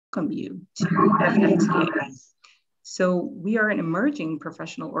welcome you to FFTA. So we are an emerging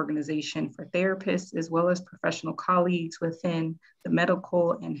professional organization for therapists as well as professional colleagues within the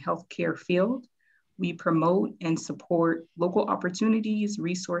medical and healthcare field. We promote and support local opportunities,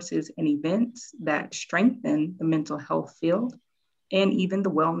 resources, and events that strengthen the mental health field and even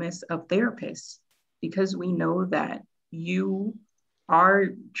the wellness of therapists, because we know that you are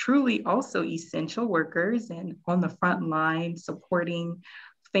truly also essential workers and on the front line supporting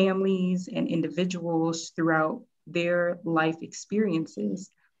families and individuals throughout their life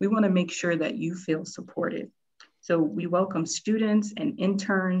experiences. We want to make sure that you feel supported. So we welcome students and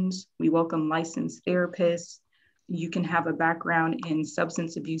interns. We welcome licensed therapists. You can have a background in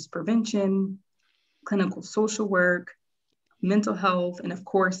substance abuse prevention, clinical social work, mental health, and of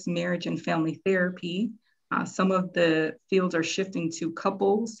course, marriage and family therapy. Some of the fields are shifting to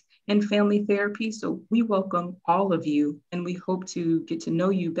couples and family therapy. So we welcome all of you and we hope to get to know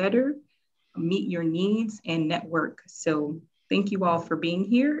you better, meet your needs, and network. So thank you all for being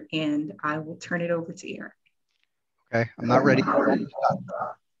here, and I will turn it over to Eric. Okay, I'm not ready.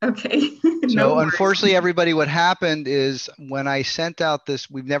 Okay. So unfortunately, everybody, what happened is when I sent out this,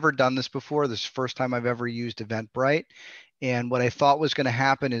 we've never done this before. This is the first time I've ever used Eventbrite. And what I thought was going to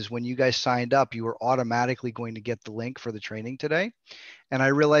happen is when you guys signed up, you were automatically going to get the link for the training today. And I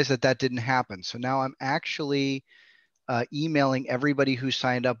realized that that didn't happen. So now I'm actually emailing everybody who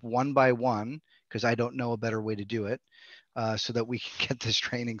signed up one by one, because I don't know a better way to do it, so that we can get this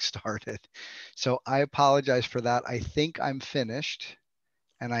training started. So I apologize for that. I think I'm finished,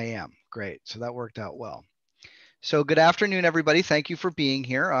 and I am. Great. So that worked out well. So good afternoon, everybody. Thank you for being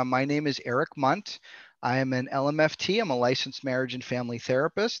here. My name is Eric Munt. I am an LMFT. I'm a licensed marriage and family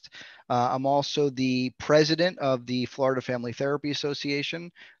therapist. I'm also the president of the Florida Family Therapy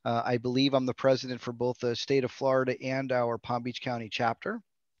Association. I believe I'm the president for both the state of Florida and our Palm Beach County chapter,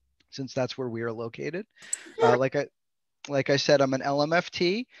 since that's where we are located. Like I said, I'm an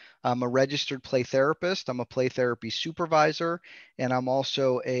LMFT. I'm a registered play therapist. I'm a play therapy supervisor, and I'm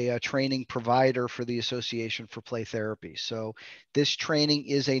also a training provider for the Association for Play Therapy. So this training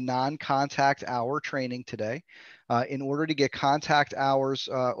is a non-contact hour training today. In order to get contact hours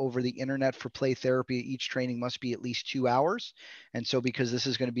over the internet for play therapy, each training must be at least 2 hours. And so because this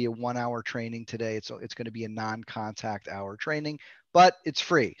is going to be a 1-hour training today, it's going to be a non-contact hour training, but it's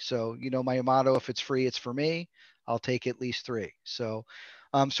free. So, you know, my motto, if it's free, it's for me. I'll take at least 3. So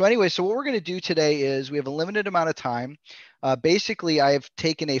anyway, so what we're going to do today is we have a limited amount of time. Basically, I have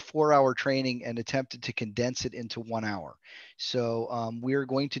taken a 4-hour training and attempted to condense it into 1 hour. So we're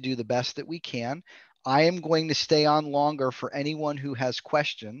going to do the best that we can. I am going to stay on longer for anyone who has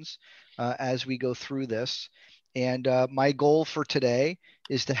questions as we go through this. And my goal for today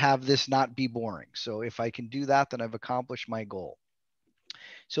is to have this not be boring. So if I can do that, then I've accomplished my goal.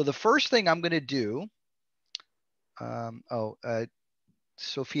 So the first thing I'm going to do,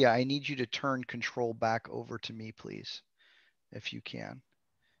 Sophia, I need you to turn control back over to me, please, if you can,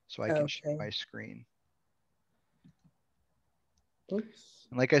 so I can share my screen. Oops.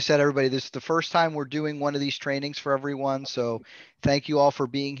 And like I said, everybody, this is the first time we're doing one of these trainings for everyone. So thank you all for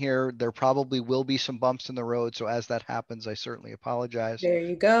being here. There probably will be some bumps in the road. So as that happens, I certainly apologize. There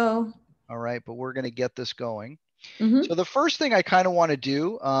you go. All right, but we're going to get this going. So the first thing I kind of want to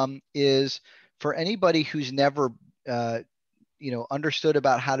do is for anybody who's never understood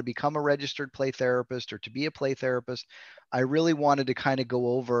about how to become a registered play therapist or to be a play therapist, I really wanted to kind of go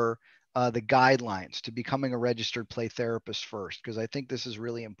over the guidelines to becoming a registered play therapist first, because I think this is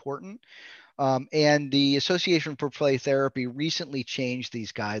really important. And the Association for Play Therapy recently changed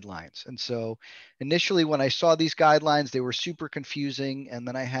these guidelines. And so initially when I saw these guidelines, they were super confusing. And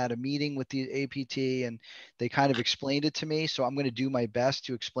then I had a meeting with the APT and they kind of explained it to me. So I'm going to do my best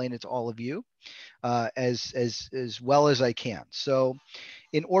to explain it to all of you as well as I can. So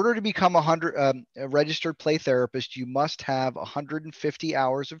in order to become a registered play therapist, you must have 150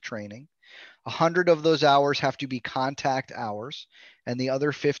 hours of training. 100 of those hours have to be contact hours, and the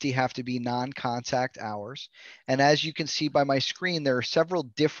other 50 have to be non-contact hours. And as you can see by my screen, there are several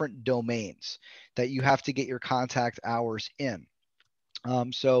different domains that you have to get your contact hours in.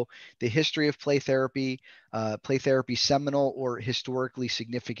 So the history of play therapy seminal or historically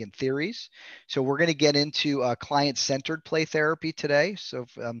significant theories. So we're going to get into client-centered play therapy today. So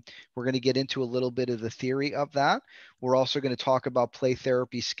we're going to get into a little bit of the theory of that. We're also going to talk about play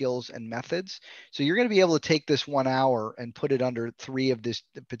therapy skills and methods. So you're going to be able to take this 1 hour and put it under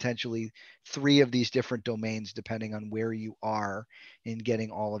potentially three of these different domains, depending on where you are in getting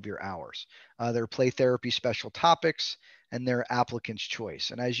all of your hours. There are play therapy special topics, and their applicant's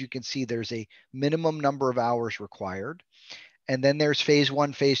choice. And as you can see, there's a minimum number of hours required. And then there's phase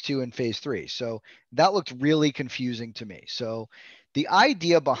 1, phase 2, and phase 3. So that looked really confusing to me. So the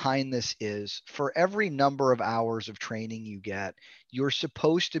idea behind this is for every number of hours of training you get, you're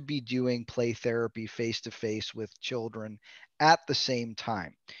supposed to be doing play therapy face to face with children at the same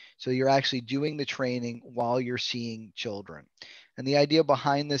time. So you're actually doing the training while you're seeing children. And the idea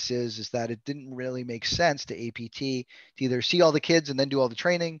behind this is that it didn't really make sense to APT to either see all the kids and then do all the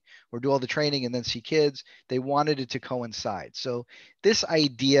training, or do all the training and then see kids. They wanted it to coincide. So this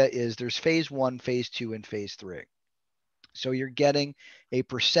idea is there's phase 1, phase 2, and phase 3. So you're getting a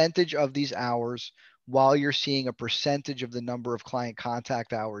percentage of these hours while you're seeing a percentage of the number of client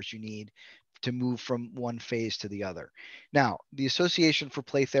contact hours you need to move from one phase to the other. Now, the Association for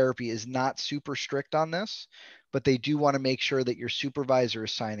Play Therapy is not super strict on this, but they do want to make sure that your supervisor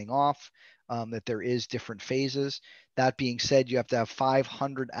is signing off, that there is different phases. That being said, you have to have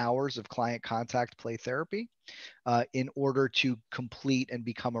 500 hours of client contact play therapy in order to complete and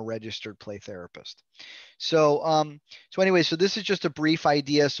become a registered play therapist. So anyway, so this is just a brief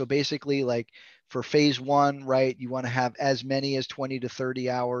idea. So basically, like for phase 1, right, you want to have as many as 20 to 30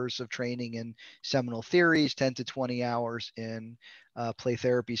 hours of training in seminal theories, 10 to 20 hours in play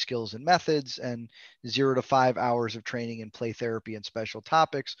therapy skills and methods, and 0 to 5 hours of training in play therapy and special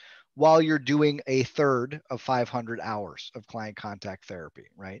topics, while you're doing a third of 500 hours of client contact therapy,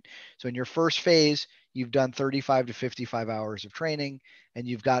 right? So in your first phase, you've done 35 to 55 hours of training, and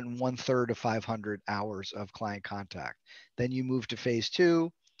you've gotten 1/3 of 500 hours of client contact. Then you move to phase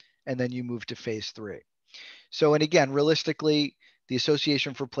 2, and then you move to phase 3. So, and again, realistically, the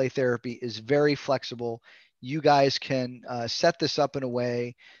Association for Play Therapy is very flexible. You guys can set this up in a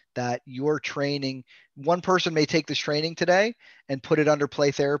way that your training, one person may take this training today and put it under play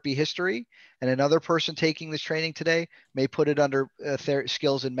therapy history, and another person taking this training today may put it under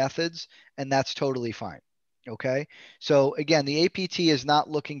skills and methods, and that's totally fine. Okay. So again, the APT is not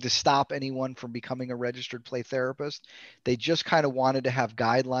looking to stop anyone from becoming a registered play therapist. They just kind of wanted to have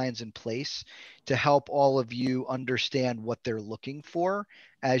guidelines in place to help all of you understand what they're looking for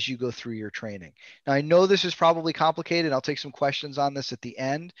as you go through your training. Now, I know this is probably complicated. I'll take some questions on this at the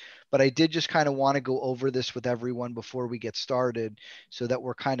end, but I did just kind of want to go over this with everyone before we get started so that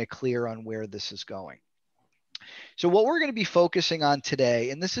we're kind of clear on where this is going. So what we're going to be focusing on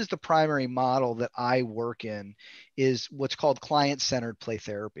today, and this is the primary model that I work in, is what's called client-centered play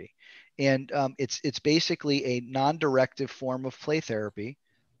therapy. And it's basically a non-directive form of play therapy.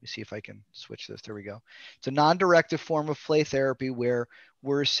 Let me see if I can switch this. There we go. It's a non-directive form of play therapy where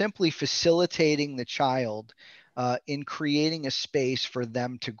we're simply facilitating the child in creating a space for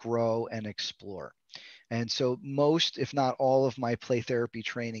them to grow and explore. And so most, if not all of my play therapy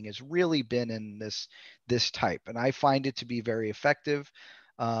training has really been in this type. And I find it to be very effective.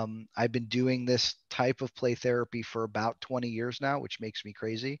 I've been doing this type of play therapy for about 20 years now, which makes me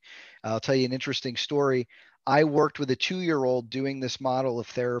crazy. I'll tell you an interesting story. I worked with a 2-year-old doing this model of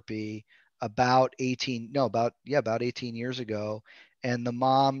therapy about 18 years ago. And the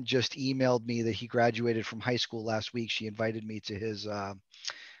mom just emailed me that he graduated from high school last week. She invited me to his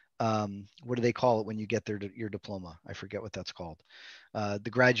what do they call it when you get your diploma? I forget what that's called. The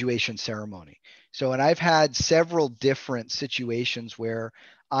graduation ceremony. So, and I've had several different situations where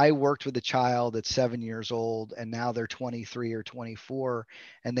I worked with a child at 7 years old and now they're 23 or 24,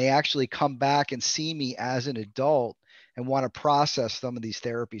 and they actually come back and see me as an adult and want to process some of these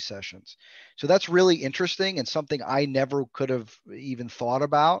therapy sessions. So that's really interesting and something I never could have even thought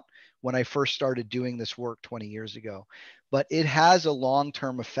about when I first started doing this work 20 years ago. But it has a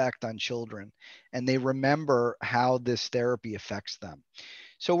long-term effect on children, and they remember how this therapy affects them.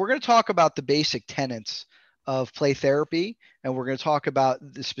 So we're going to talk about the basic tenets of play therapy, and we're going to talk about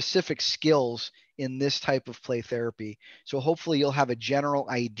the specific skills in this type of play therapy. So hopefully you'll have a general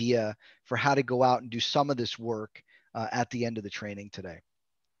idea for how to go out and do some of this work at the end of the training today.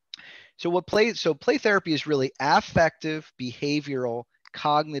 So play therapy is really affective, behavioral,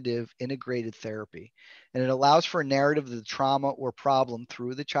 cognitive integrated therapy, and it allows for a narrative of the trauma or problem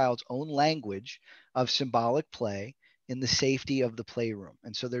through the child's own language of symbolic play in the safety of the playroom.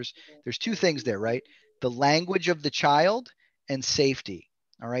 And so there's two things there, right? The language of the child and safety.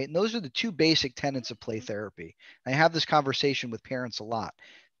 All right. And those are the two basic tenets of play therapy. I have this conversation with parents a lot.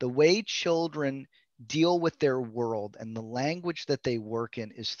 The way children deal with their world and the language that they work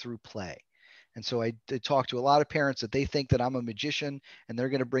in is through play. And so I talk to a lot of parents that they think that I'm a magician and they're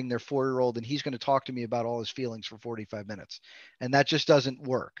going to bring their 4-year-old and he's going to talk to me about all his feelings for 45 minutes. And that just doesn't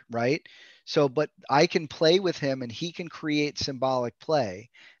work, right? So, but I can play with him and he can create symbolic play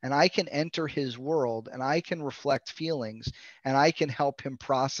and I can enter his world and I can reflect feelings and I can help him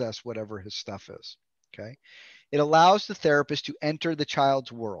process whatever his stuff is. Okay. It allows the therapist to enter the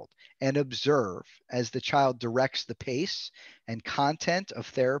child's world and observe as the child directs the pace and content of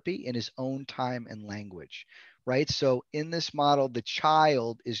therapy in his own time and language, right? So in this model, the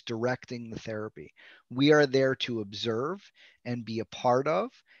child is directing the therapy. We are there to observe and be a part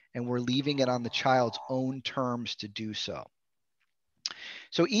of, and we're leaving it on the child's own terms to do so.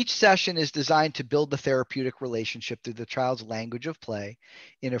 So each session is designed to build the therapeutic relationship through the child's language of play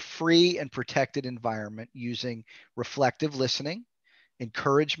in a free and protected environment using reflective listening,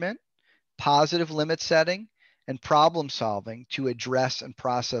 encouragement, positive limit setting, and problem solving to address and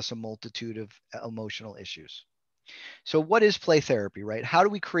process a multitude of emotional issues. So what is play therapy, right? How do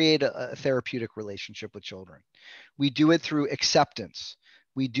we create a therapeutic relationship with children? We do it through acceptance.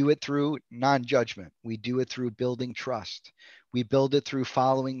 We do it through non-judgment. We do it through building trust. We build it through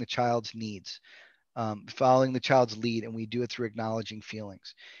following the child's needs, following the child's lead, and we do it through acknowledging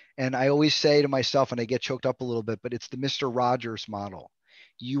feelings. And I always say to myself, and I get choked up a little bit, but it's the Mr. Rogers model.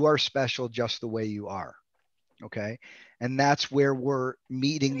 You are special just the way you are. Okay. And that's where we're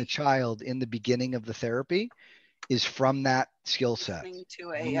meeting the child in the beginning of the therapy, is from that skill set.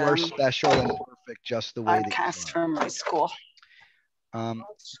 You are special and perfect just the way that you are. From my school.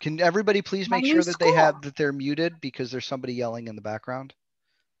 Can everybody please make sure that they're muted, because there's somebody yelling in the background?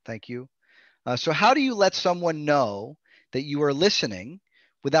 Thank you. So how do you let someone know that you are listening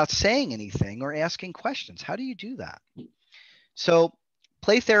without saying anything or asking questions? How do you do that? So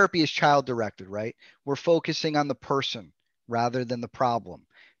play therapy is child directed, right? We're focusing on the person rather than the problem.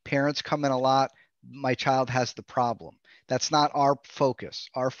 Parents come in a lot. My child has the problem. That's not our focus.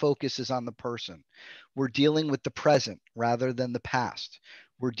 Our focus is on the person. We're dealing with the present rather than the past.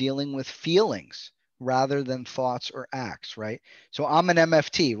 We're dealing with feelings rather than thoughts or acts, right? So I'm an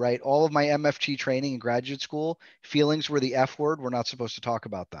MFT, right? All of my MFT training in graduate school, feelings were the F word. We're not supposed to talk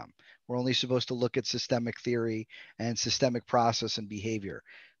about them. We're only supposed to look at systemic theory and systemic process and behavior.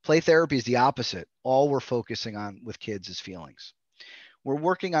 Play therapy is the opposite. All we're focusing on with kids is feelings. We're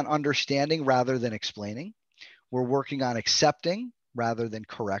working on understanding rather than explaining. We're working on accepting rather than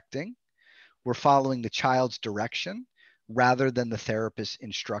correcting. We're following the child's direction rather than the therapist's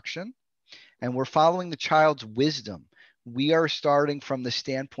instruction. And we're following the child's wisdom. We are starting from the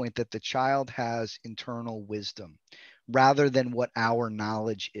standpoint that the child has internal wisdom rather than what our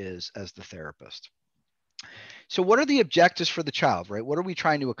knowledge is as the therapist. So what are the objectives for the child, right? What are we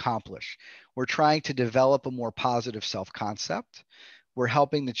trying to accomplish? We're trying to develop a more positive self-concept. We're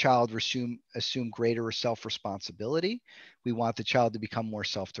helping the child assume greater self-responsibility. We want the child to become more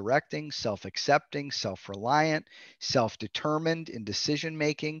self-directing, self-accepting, self-reliant, self-determined in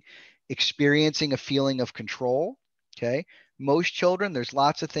decision-making, experiencing a feeling of control, okay? Most children, there's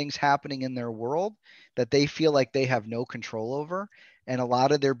lots of things happening in their world that they feel like they have no control over, and a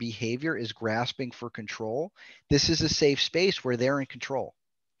lot of their behavior is grasping for control. This is a safe space where they're in control.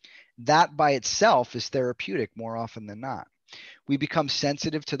 That by itself is therapeutic more often than not. We become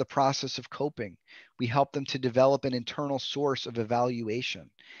sensitive to the process of coping. We help them to develop an internal source of evaluation,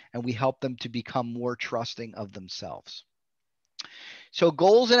 and we help them to become more trusting of themselves. So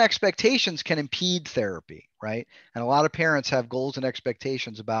goals and expectations can impede therapy, right? And a lot of parents have goals and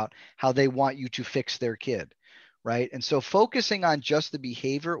expectations about how they want you to fix their kid, right? And so focusing on just the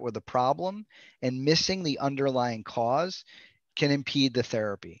behavior or the problem and missing the underlying cause can impede the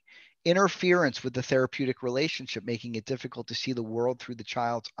therapy. Interference with the therapeutic relationship, making it difficult to see the world through the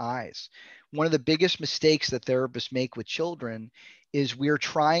child's eyes. One of the biggest mistakes that therapists make with children is we're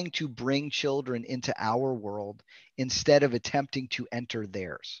trying to bring children into our world instead of attempting to enter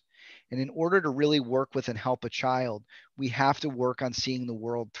theirs. And in order to really work with and help a child, we have to work on seeing the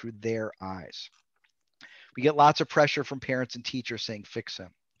world through their eyes. We get lots of pressure from parents and teachers saying, fix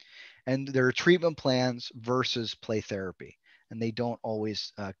him. And there are treatment plans versus play therapy, and they don't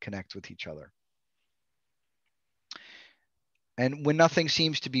always connect with each other. And when nothing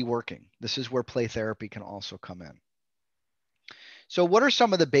seems to be working, this is where play therapy can also come in. So what are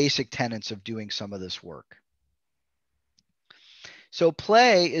some of the basic tenets of doing some of this work? So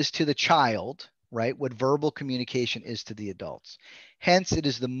play is to the child, right, what verbal communication is to the adults. Hence, it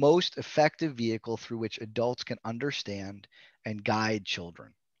is the most effective vehicle through which adults can understand and guide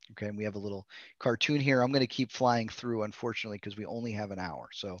children. Okay, and we have a little cartoon here. I'm going to keep flying through, unfortunately, because we only have an hour.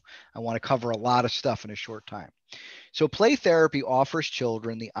 So I want to cover a lot of stuff in a short time. So play therapy offers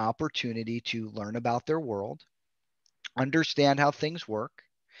children the opportunity to learn about their world, understand how things work,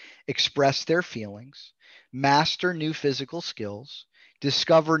 express their feelings, master new physical skills,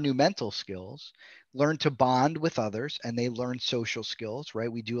 discover new mental skills, learn to bond with others, and they learn social skills,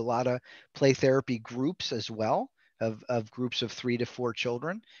 right? We do a lot of play therapy groups as well, of groups of 3 to 4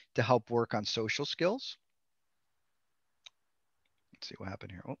 children to help work on social skills. Let's see what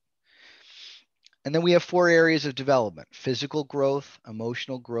happened here. Oh. And then we have 4 areas of development: physical growth,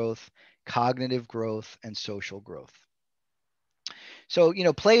 emotional growth, cognitive growth, and social growth. So,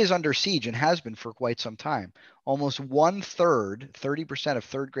 play is under siege and has been for quite some time. Almost 1/3, 30% of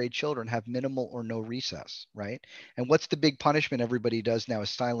third grade children have minimal or no recess, right? And what's the big punishment everybody does now is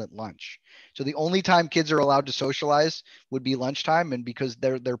silent lunch. So the only time kids are allowed to socialize would be lunchtime, and because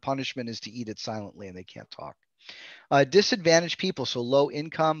their punishment is to eat it silently and they can't talk. Disadvantaged people, so low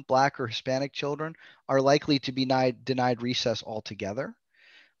income, Black or Hispanic children, are likely to be denied recess altogether.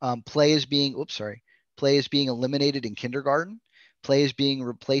 Play is being eliminated in kindergarten. Play is being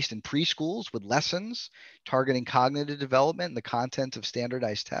replaced in preschools with lessons targeting cognitive development and the content of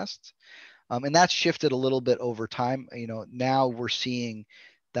standardized tests. And that's shifted a little bit over time. Now we're seeing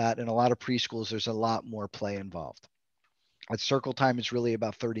that in a lot of preschools, there's a lot more play involved. At circle time, it's really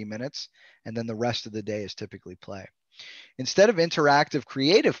about 30 minutes, and then the rest of the day is typically play. Instead of interactive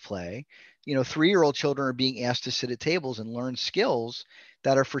creative play, 3-year-old children are being asked to sit at tables and learn skills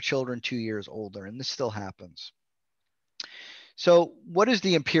that are for children 2 years older, and this still happens. So what is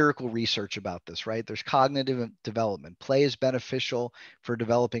the empirical research about this, right? There's cognitive development. Play is beneficial for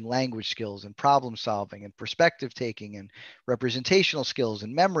developing language skills and problem solving and perspective taking and representational skills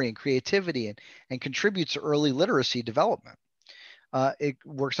and memory and creativity, and contributes to early literacy development. It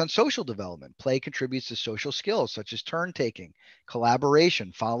works on social development. Play contributes to social skills such as turn taking,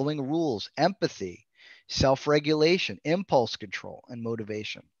 collaboration, following rules, empathy, self-regulation, impulse control, and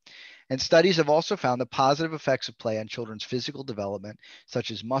motivation. And studies have also found the positive effects of play on children's physical development, such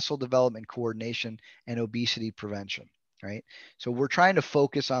as muscle development, coordination, and obesity prevention, right? So we're trying to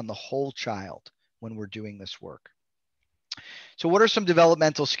focus on the whole child when we're doing this work. So what are some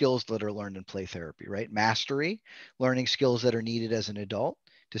developmental skills that are learned in play therapy, right? Mastery, learning skills that are needed as an adult,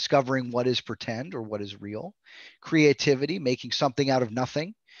 discovering what is pretend or what is real, creativity, making something out of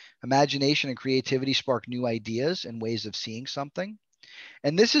nothing. Imagination and creativity spark new ideas and ways of seeing something.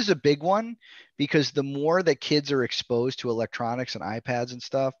 And this is a big one because the more that kids are exposed to electronics and iPads and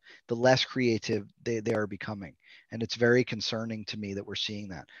stuff, the less creative they are becoming. And it's very concerning to me that we're seeing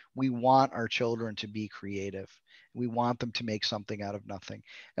that. We want our children to be creative. We want them to make something out of nothing.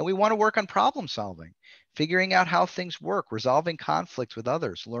 And we want to work on problem solving, figuring out how things work, resolving conflict with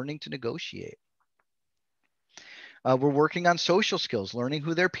others, learning to negotiate. We're working on social skills, learning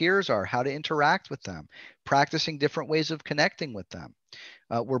who their peers are, how to interact with them, practicing different ways of connecting with them.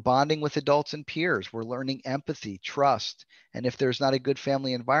 We're bonding with adults and peers. We're learning empathy, trust, and if there's not a good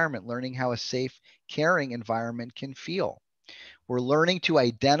family environment, learning how a safe, caring environment can feel. We're learning to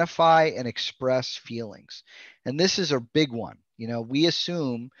identify and express feelings. And this is a big one. We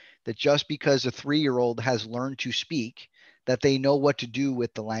assume that just because a 3-year-old has learned to speak, that they know what to do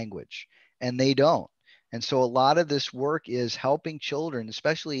with the language, and they don't. And so a lot of this work is helping children,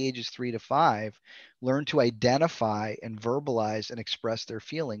 especially ages 3 to 5, learn to identify and verbalize and express their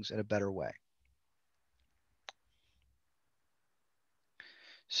feelings in a better way.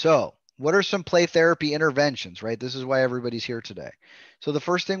 So what are some play therapy interventions, right? This is why everybody's here today. So the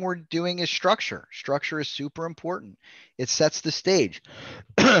first thing we're doing is structure. Structure is super important. It sets the stage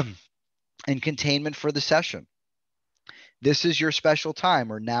and containment for the session. This is your special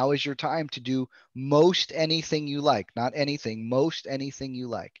time, or now is your time to do most anything you like. Not anything, most anything you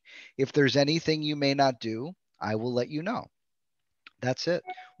like. If there's anything you may not do, I will let you know. That's it.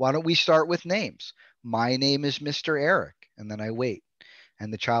 Why don't we start with names? My name is Mr. Eric, and then I wait.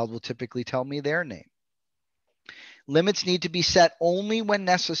 And the child will typically tell me their name. Limits need to be set only when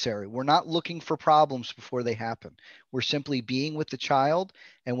necessary. We're not looking for problems before they happen. We're simply being with the child,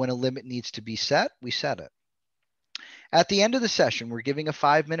 and when a limit needs to be set, we set it. At the end of the session, we're giving a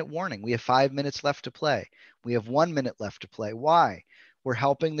 5-minute warning. We have 5 minutes left to play. We have 1 minute left to play. Why? We're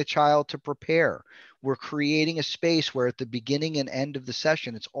helping the child to prepare. We're creating a space where at the beginning and end of the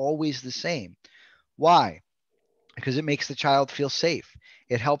session, it's always the same. Why? Because it makes the child feel safe.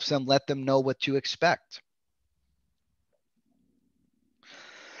 It helps them let them know what to expect.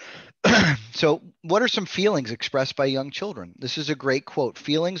 So what are some feelings expressed by young children? This is a great quote.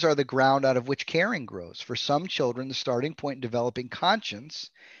 Feelings are the ground out of which caring grows. For some children, the starting point in developing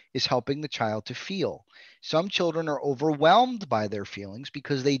conscience is helping the child to feel. Some children are overwhelmed by their feelings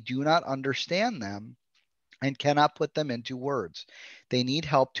because they do not understand them and cannot put them into words. They need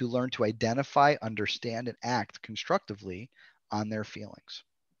help to learn to identify, understand, and act constructively on their feelings.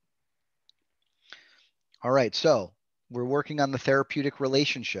 All right, so we're working on the therapeutic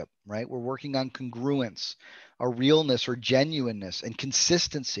relationship, right? We're working on congruence, a realness or genuineness, and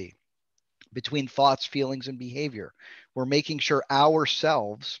consistency between thoughts, feelings, and behavior. We're making sure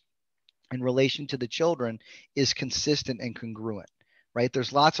ourselves in relation to the children is consistent and congruent, right?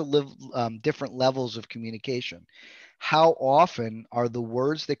 There's lots of different levels of communication. How often are the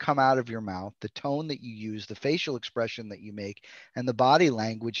words that come out of your mouth, the tone that you use, the facial expression that you make, and the body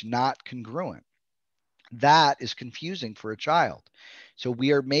language not congruent? That is confusing for a child. So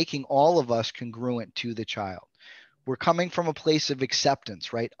we are making all of us congruent to the child. We're coming from a place of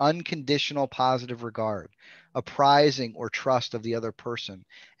acceptance, right? Unconditional positive regard, apprising or trust of the other person,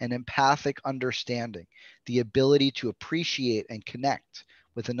 an empathic understanding, the ability to appreciate and connect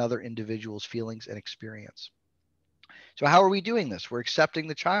with another individual's feelings and experience. So how are we doing this? We're accepting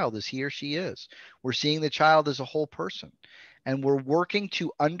the child as he or she is. We're seeing the child as a whole person. And we're working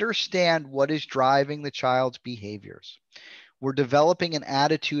to understand what is driving the child's behaviors. We're developing an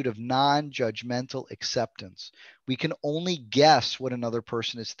attitude of non-judgmental acceptance. We can only guess what another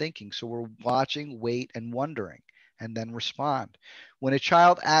person is thinking. So we're watching, wait, and wondering, and then respond. When a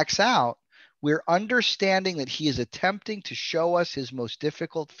child acts out, we're understanding that he is attempting to show us his most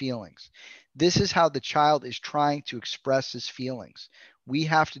difficult feelings. This is how the child is trying to express his feelings. We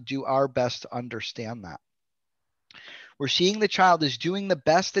have to do our best to understand that. We're seeing the child is doing the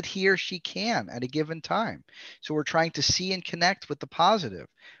best that he or she can at a given time. So we're trying to see and connect with the positive.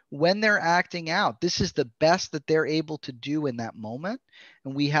 When they're acting out, this is the best that they're able to do in that moment.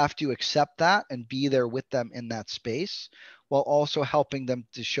 And we have to accept that and be there with them in that space while also helping them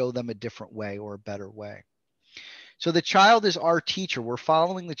to show them a different way or a better way. So the child is our teacher. We're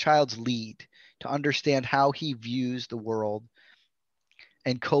following the child's lead to understand how he views the world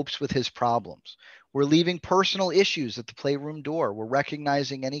and copes with his problems. We're leaving personal issues at the playroom door. We're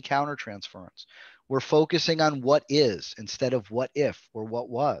recognizing any countertransference. We're focusing on what is instead of what if or what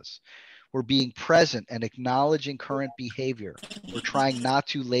was. We're being present and acknowledging current behavior. We're trying not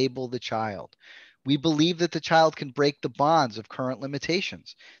to label the child. We believe that the child can break the bonds of current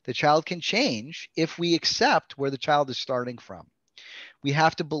limitations. The child can change if we accept where the child is starting from. We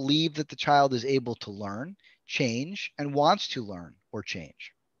have to believe that the child is able to learn, change, and wants to learn or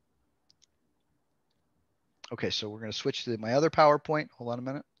change. Okay, so we're going to switch to my other PowerPoint. Hold on a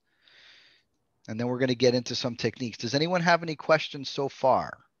minute. And then we're going to get into some techniques. Does anyone have any questions so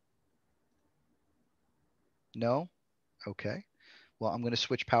far? No? Okay. Well, I'm going to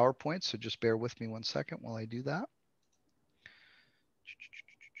switch PowerPoint, so just bear with me one second while I do that.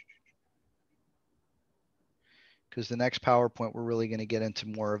 Because the next PowerPoint, we're really going to get into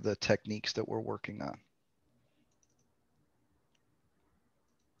more of the techniques that we're working on.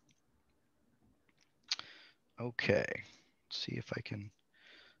 Okay, let's see if I can.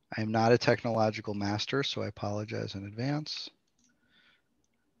 I am not a technological master, so I apologize in advance.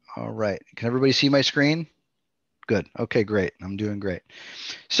 All right, can everybody see my screen? Good, okay, great, I'm doing great.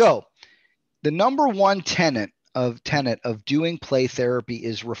 So the number one tenet of doing play therapy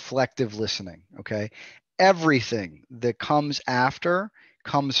is reflective listening, okay? Everything that comes after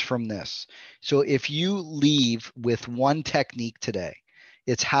comes from this. So if you leave with one technique today,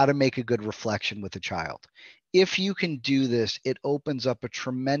 it's how to make a good reflection with a child. If you can do this, it opens up a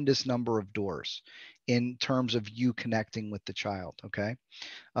tremendous number of doors in terms of you connecting with the child, okay?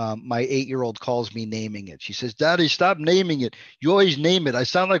 My 8-year-old calls me naming it. She says, Daddy, stop naming it. You always name it. I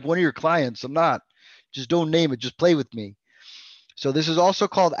sound like one of your clients. I'm not. Just don't name it. Just play with me. So this is also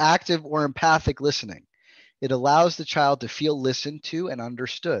called active or empathic listening. It allows the child to feel listened to and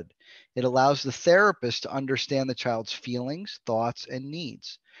understood. It allows the therapist to understand the child's feelings, thoughts, and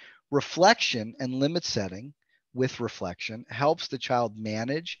needs. Reflection and limit setting with reflection helps the child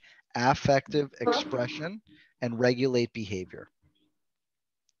manage affective expression and regulate behavior.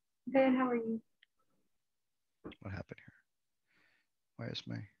 Good, how are you? What happened here? Why is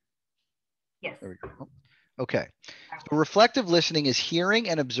my... Yes. There we go. Oh, okay. So reflective listening is hearing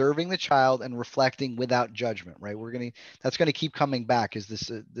and observing the child and reflecting without judgment, right? That's going to keep coming back is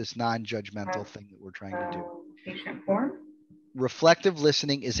this non-judgmental thing that we're trying to do. Patient form. Reflective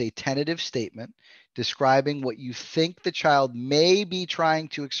listening is a tentative statement describing what you think the child may be trying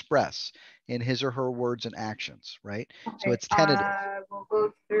to express in his or her words and actions, right? Okay. So it's tentative. We'll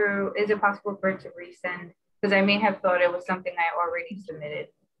go through, is it possible for it to resend? Because I may have thought it was something I already submitted.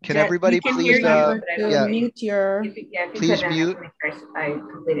 Can everybody please mute your... Please mute. I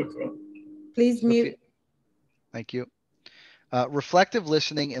completed today. Please mute. Thank you. Reflective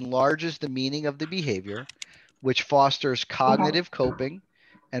listening enlarges the meaning of the behavior, which fosters cognitive coping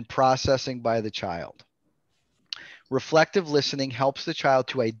and processing by the child. Reflective listening helps the child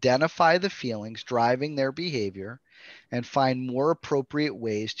to identify the feelings driving their behavior and find more appropriate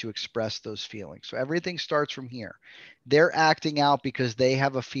ways to express those feelings. So everything starts from here. They're acting out because they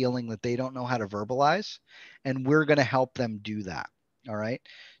have a feeling that they don't know how to verbalize, and we're going to help them do that. All right.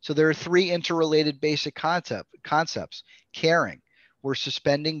 So there are 3 interrelated basic concepts. Caring. We're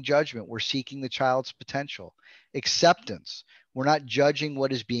suspending judgment. We're seeking the child's potential. Acceptance. We're not judging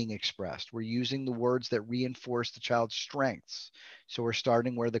what is being expressed. We're using the words that reinforce the child's strengths. So we're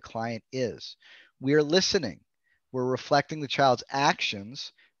starting where the client is. We are listening. We're reflecting the child's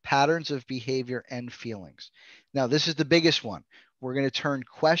actions, patterns of behavior, and feelings. Now, this is the biggest one. We're going to turn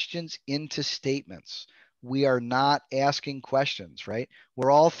questions into statements. We are not asking questions, right?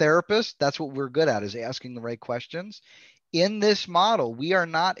 We're all therapists. That's what we're good at, is asking the right questions. In this model, we are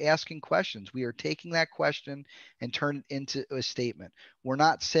not asking questions. We are taking that question and turn it into a statement. We're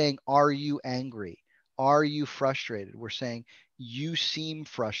not saying, are you angry? Are you frustrated? We're saying, you seem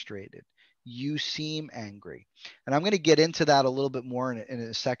frustrated. You seem angry. And I'm going to get into that a little bit more in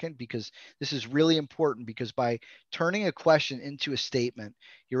a second, because this is really important, because by turning a question into a statement,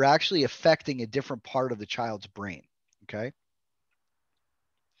 you're actually affecting a different part of the child's brain. Okay.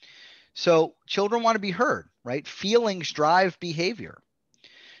 So children want to be heard, right? Feelings drive behavior.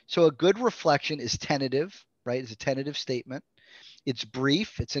 So a good reflection is tentative, right? It's a tentative statement. It's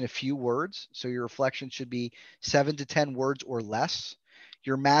brief. It's in a few words. So your reflection should be 7 to 10 words or less.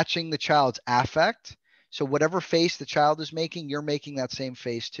 You're matching the child's affect. So whatever face the child is making, you're making that same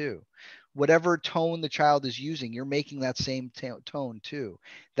face too. Whatever tone the child is using, you're making that same tone too.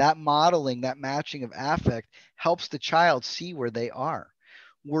 That modeling, that matching of affect helps the child see where they are.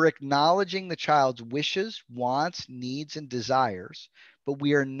 We're acknowledging the child's wishes, wants, needs, and desires, but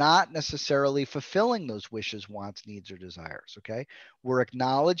we are not necessarily fulfilling those wishes, wants, needs, or desires, okay? We're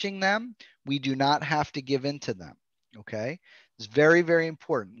acknowledging them. We do not have to give in to them, okay? It's very, very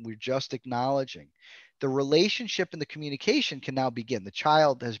important. We're just acknowledging. The relationship and the communication can now begin. The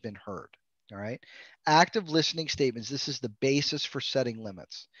child has been heard, all right? Active listening statements, this is the basis for setting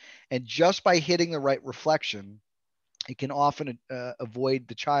limits. And just by hitting the right reflection, it can often avoid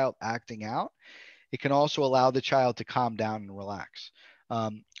the child acting out. It can also allow the child to calm down and relax.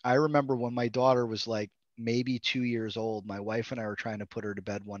 I remember when my daughter was like maybe 2 years old, my wife and I were trying to put her to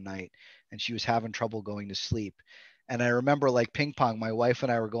bed one night, and she was having trouble going to sleep. And I remember, like ping pong, my wife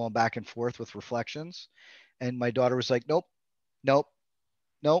and I were going back and forth with reflections. And my daughter was like, nope, nope,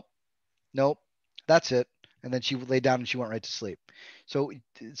 nope, nope, that's it. And then she laid down and she went right to sleep. So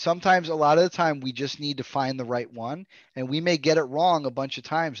sometimes, a lot of the time, we just need to find the right one, and we may get it wrong a bunch of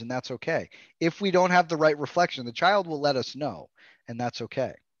times, and that's okay. If we don't have the right reflection, the child will let us know, and that's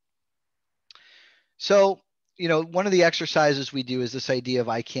okay. So, one of the exercises we do is this idea of,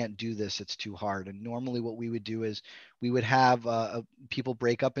 I can't do this, it's too hard. And normally what we would do is we would have people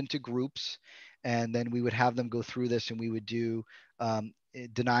break up into groups, and then we would have them go through this, and we would do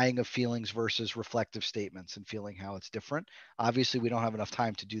denying of feelings versus reflective statements and feeling how it's different. Obviously, we don't have enough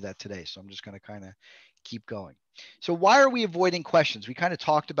time to do that today, so I'm just going to kind of keep going. So why are we avoiding questions? We kind of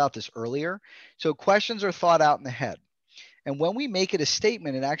talked about this earlier. So questions are thought out in the head. And when we make it a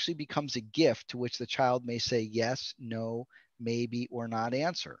statement, it actually becomes a gift to which the child may say yes, no, maybe, or not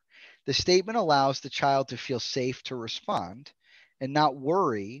answer. The statement allows the child to feel safe to respond and not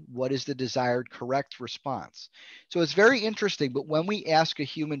worry what is the desired correct response. So it's very interesting, but when we ask a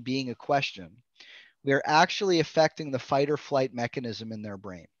human being a question, we are actually affecting the fight or flight mechanism in their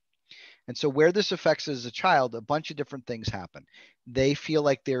brain. And so where this affects as a child, a bunch of different things happen. They feel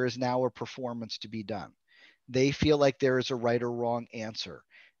like there is now a performance to be done. They feel like there is a right or wrong answer.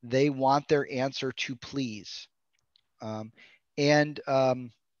 They want their answer to please. And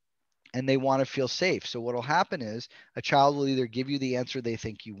they want to feel safe. So what will happen is a child will either give you the answer they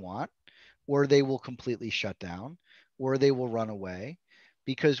think you want, or they will completely shut down, or they will run away,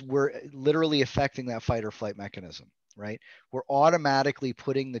 because we're literally affecting that fight or flight mechanism, right? We're automatically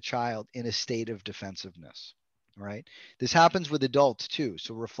putting the child in a state of defensiveness. Right. This happens with adults too.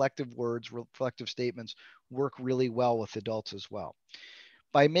 So reflective words, reflective statements work really well with adults as well.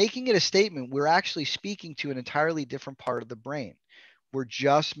 By making it a statement, we're actually speaking to an entirely different part of the brain. We're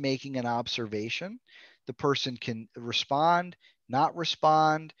just making an observation. The person can respond, not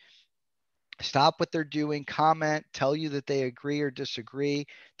respond, stop what they're doing, comment, tell you that they agree or disagree.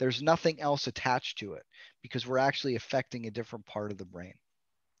 There's nothing else attached to it, because we're actually affecting a different part of the brain.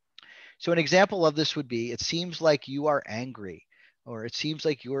 So an example of this would be, it seems like you are angry, or it seems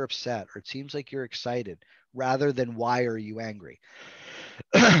like you're upset, or it seems like you're excited, rather than why are you angry?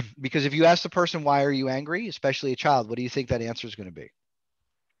 Because if you ask the person, why are you angry, especially a child, what do you think that answer is going to be?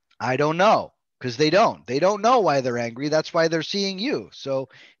 I don't know, because they don't know why they're angry. That's why they're seeing you. So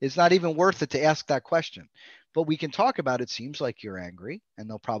it's not even worth it to ask that question. But we can talk about, it seems like you're angry, and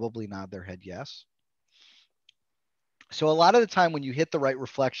they'll probably nod their head yes. So a lot of the time when you hit the right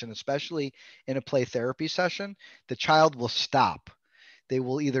reflection, especially in a play therapy session, the child will stop. They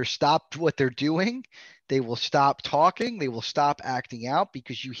will either stop what they're doing, They will stop talking. They will stop acting out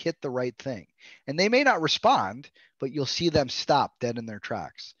because you hit the right thing. And they may not respond, but you'll see them stop dead in their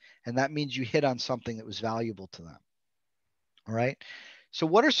tracks. And that means you hit on something that was valuable to them. All right. So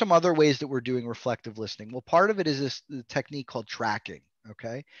what are some other ways that we're doing reflective listening? Well, part of it is this technique called tracking.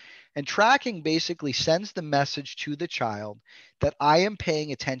 Okay. And tracking basically sends the message to the child that I am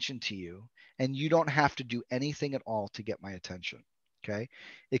paying attention to you and you don't have to do anything at all to get my attention. Okay.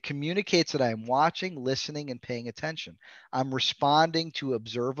 It communicates that I am watching, listening, and paying attention. I'm responding to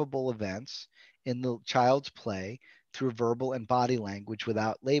observable events in the child's play through verbal and body language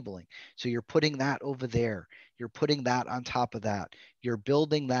without labeling. So you're putting that over there. You're putting that on top of that. You're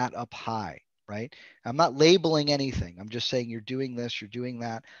building that up high, right? I'm not labeling anything. I'm just saying you're doing this, you're doing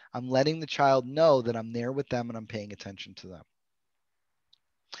that. I'm letting the child know that I'm there with them and I'm paying attention to them.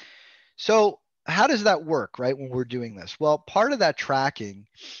 So how does that work, right, when we're doing this? Well, part of that tracking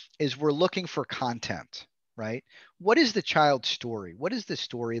is we're looking for content, right? What is the child's story? What is the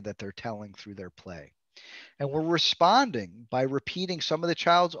story that they're telling through their play? And we're responding by repeating some of the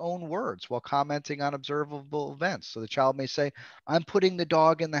child's own words while commenting on observable events. So the child may say, I'm putting the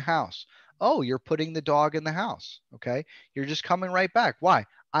dog in the house. Oh, you're putting the dog in the house. Okay. You're just coming right back. Why?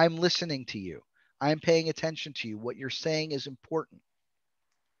 I'm listening to you. I'm paying attention to you. What you're saying is important.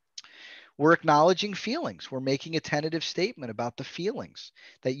 We're acknowledging feelings. We're making a tentative statement about the feelings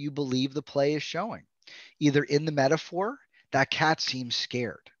that you believe the play is showing. Either in the metaphor, that cat seems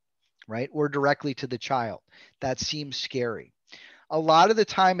scared, right? Or directly to the child. That seems scary. A lot of the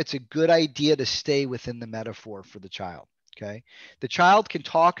time, it's a good idea to stay within the metaphor for the child. Okay. The child can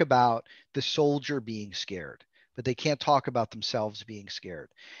talk about the soldier being scared, but they can't talk about themselves being scared.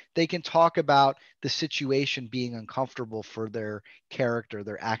 They can talk about the situation being uncomfortable for their character,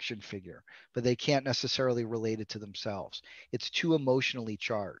 their action figure, but they can't necessarily relate it to themselves. It's too emotionally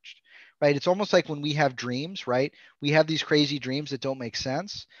charged, right? It's almost like when we have dreams, right? We have these crazy dreams that don't make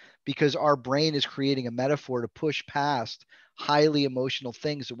sense because our brain is creating a metaphor to push past highly emotional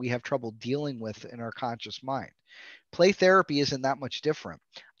things that we have trouble dealing with in our conscious mind. Play therapy isn't that much different.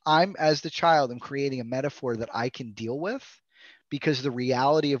 I'm, as the child, I'm creating a metaphor that I can deal with because the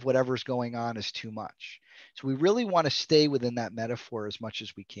reality of whatever's going on is too much. So we really want to stay within that metaphor as much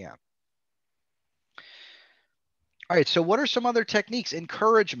as we can. All right, so what are some other techniques?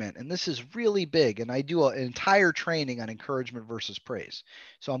 Encouragement, and this is really big, and I do an entire training on encouragement versus praise.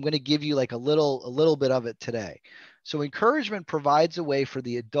 So I'm going to give you like a little bit of it today. So encouragement provides a way for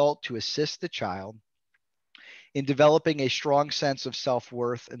the adult to assist the child in developing a strong sense of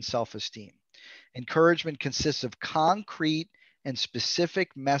self-worth and self-esteem. Encouragement consists of concrete and specific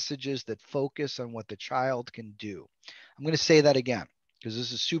messages that focus on what the child can do. I'm going to say that again because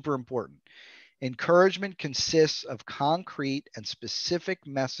this is super important. Encouragement consists of concrete and specific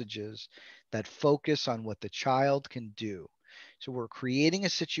messages that focus on what the child can do. So we're creating a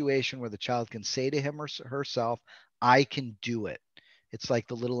situation where the child can say to him or herself, I can do it. It's like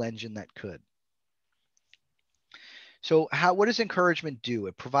the little engine that could. So what does encouragement do?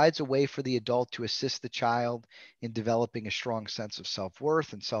 It provides a way for the adult to assist the child in developing a strong sense of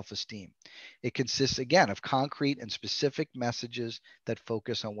self-worth and self-esteem. It consists, again, of concrete and specific messages that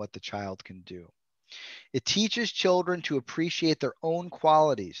focus on what the child can do. It teaches children to appreciate their own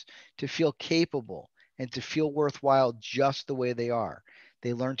qualities, to feel capable, and to feel worthwhile just the way they are.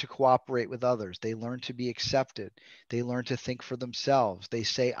 They learn to cooperate with others. They learn to be accepted. They learn to think for themselves. They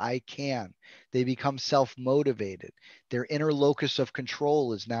say, I can. They become self-motivated. Their inner locus of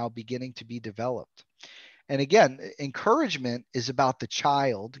control is now beginning to be developed. And again, encouragement is about the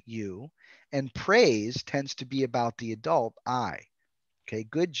child, you, and praise tends to be about the adult, I. Okay,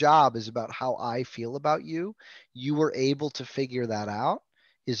 good job is about how I feel about you. You were able to figure that out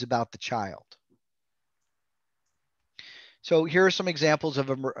is about the child. So here are some examples of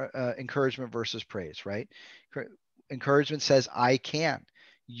encouragement versus praise, right? Encouragement says, I can.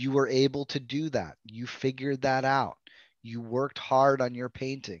 You were able to do that. You figured that out. You worked hard on your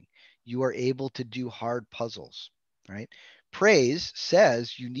painting. You are able to do hard puzzles, right? Praise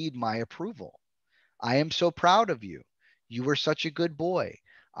says you need my approval. I am so proud of you. You were such a good boy.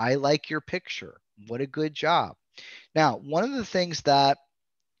 I like your picture. What a good job. Now, one of the things that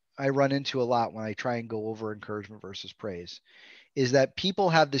I run into a lot when I try and go over encouragement versus praise is that people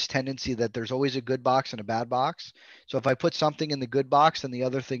have this tendency that there's always a good box and a bad box. So if I put something in the good box, then the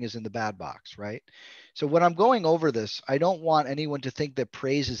other thing is in the bad box, right? So when I'm going over this, I don't want anyone to think that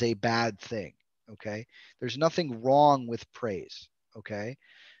praise is a bad thing, okay? There's nothing wrong with praise, okay?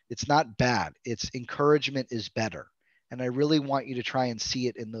 It's not bad. It's encouragement is better. And I really want you to try and see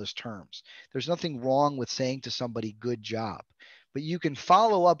it in those terms. There's nothing wrong with saying to somebody, good job. but you can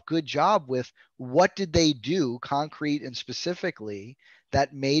follow up good job with what did they do concrete and specifically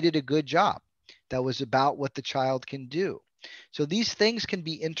that made it a good job, that was about what the child can do. So these things can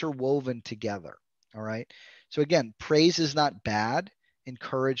be interwoven together. All right. So again, praise is not bad.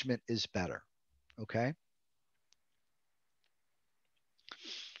 Encouragement is better. Okay.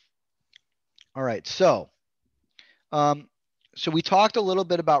 All right. So we talked a little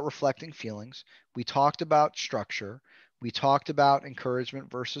bit about reflecting feelings. We talked about structure. We talked about encouragement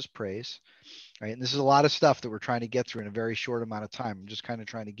versus praise. Right. And this is a lot of stuff that we're trying to get through in a very short amount of time. I'm just kind of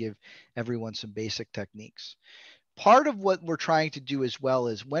trying to give everyone some basic techniques. Part of what we're trying to do as well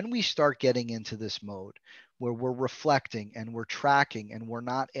is when we start getting into this mode where we're reflecting and we're tracking and we're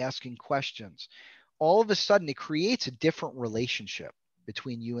not asking questions, all of a sudden it creates a different relationship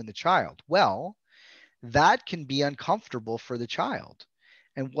between you and the child. Well, that can be uncomfortable for the child.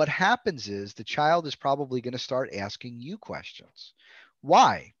 And what happens is the child is probably going to start asking you questions.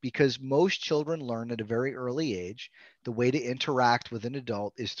 Why? Because most children learn at a very early age the way to interact with an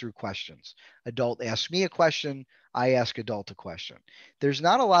adult is through questions. Adult asks me a question, I ask adult a question. There's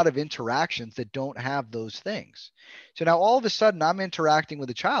not a lot of interactions that don't have those things. So now all of a sudden I'm interacting with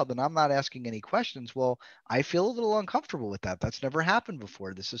a child and I'm not asking any questions. Well, I feel a little uncomfortable with that. That's never happened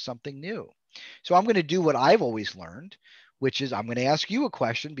before. This is something new. So I'm going to do what I've always learned, which is I'm going to ask you a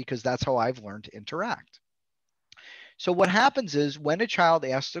question because that's how I've learned to interact. So what happens is when a child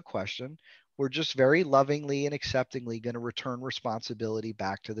asks a question, we're just very lovingly and acceptingly going to return responsibility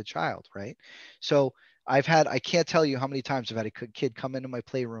back to the child, right? So I can't tell you how many times I've had a kid come into my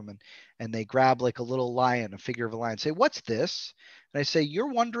playroom and they grab like a little lion, a figure of a lion, say, "What's this?" And I say,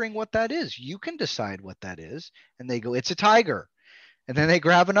 "You're wondering what that is. You can decide what that is." And they go, "It's a tiger." And then they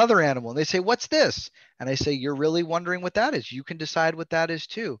grab another animal and they say, "What's this?" And I say, "You're really wondering what that is. You can decide what that is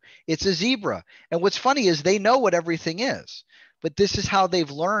too. It's a zebra." And what's funny is they know what everything is, but this is how they've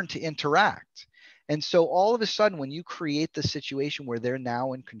learned to interact. And so all of a sudden, when you create the situation where they're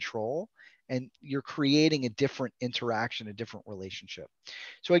now in control and you're creating a different interaction, a different relationship.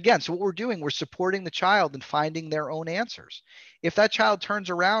 So again, so what we're doing, we're supporting the child and finding their own answers. If that child turns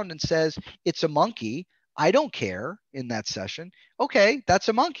around and says, "It's a monkey," I don't care in that session. Okay, that's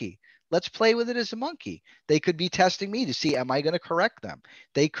a monkey. Let's play with it as a monkey. They could be testing me to see, am I going to correct them?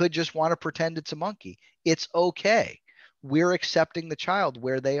 They could just want to pretend it's a monkey. It's okay. We're accepting the child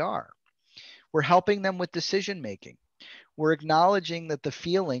where they are. We're helping them with decision making. We're acknowledging that the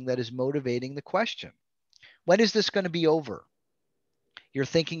feeling that is motivating the question. When is this going to be over? You're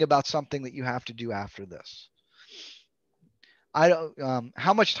thinking about something that you have to do after this.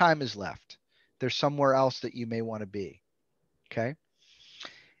 How much time is left? There's somewhere else that you may want to be. Okay.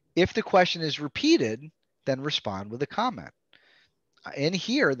 If the question is repeated, then respond with a comment. In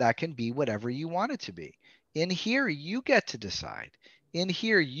here, that can be whatever you want it to be. In here, you get to decide. In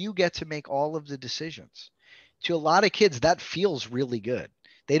here, you get to make all of the decisions. To a lot of kids, that feels really good.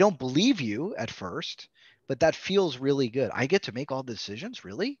 They don't believe you at first, but that feels really good. I get to make all the decisions?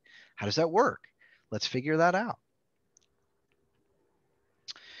 Really? How does that work? Let's figure that out.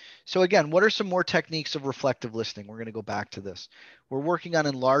 So again, what are some more techniques of reflective listening? We're going to go back to this. We're working on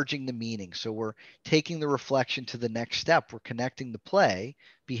enlarging the meaning. So we're taking the reflection to the next step. We're connecting the play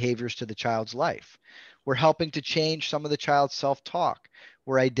behaviors to the child's life. We're helping to change some of the child's self-talk.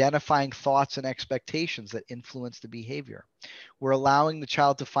 We're identifying thoughts and expectations that influence the behavior. We're allowing the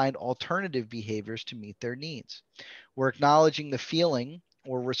child to find alternative behaviors to meet their needs. We're acknowledging the feeling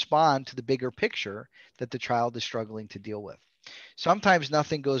or respond to the bigger picture that the child is struggling to deal with. Sometimes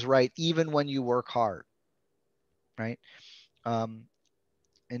nothing goes right, even when you work hard, right? And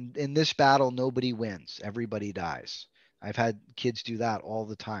in this battle, nobody wins. Everybody dies. I've had kids do that all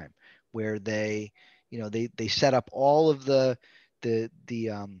the time, where they set up all of the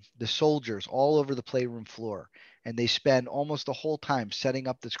soldiers all over the playroom floor, and they spend almost the whole time setting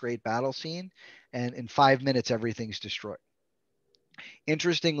up this great battle scene, and in 5 minutes, everything's destroyed.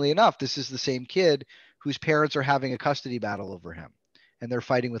 Interestingly enough, this is the same kid whose parents are having a custody battle over him, and they're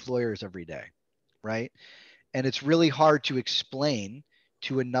fighting with lawyers every day, right? And it's really hard to explain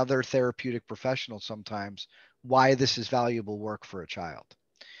to another therapeutic professional sometimes why this is valuable work for a child.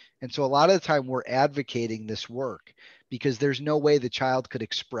 And so a lot of the time we're advocating this work because there's no way the child could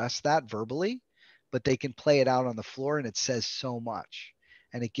express that verbally, but they can play it out on the floor and it says so much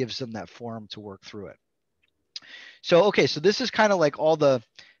and it gives them that forum to work through it. So, okay, so this is kind of like all the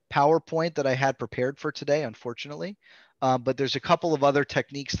PowerPoint that I had prepared for today, unfortunately. But there's a couple of other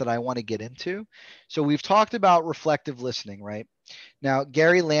techniques that I want to get into. So we've talked about reflective listening, right? Now,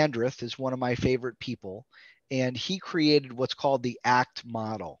 Gary Landreth is one of my favorite people, and he created what's called the ACT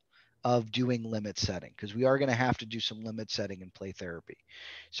model. of doing limit setting, because we are going to have to do some limit setting in play therapy.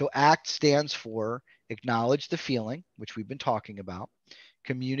 So ACT stands for acknowledge the feeling, which we've been talking about,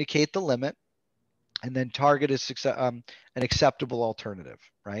 communicate the limit, and then target an acceptable alternative,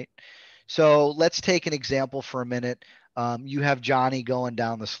 right? So let's take an example for a minute. You have Johnny going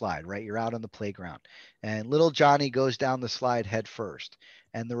down the slide, right? You're out on the playground, and little Johnny goes down the slide head first.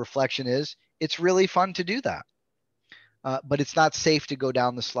 And the reflection is, it's really fun to do that, but it's not safe to go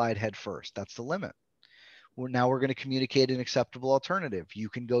down the slide head first. That's the limit. Now we're going to communicate an acceptable alternative. You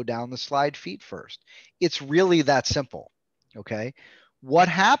can go down the slide feet first. It's really that simple, okay? What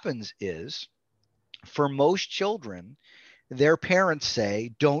happens is, for most children, their parents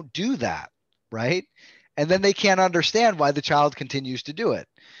say, don't do that, right? And then they can't understand why the child continues to do it.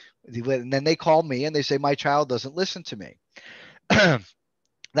 And then they call me and they say, my child doesn't listen to me.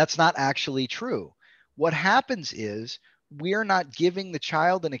 That's not actually true. What happens is, we're not giving the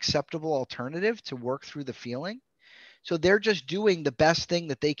child an acceptable alternative to work through the feeling. So they're just doing the best thing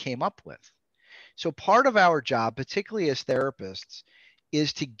that they came up with. So part of our job, particularly as therapists,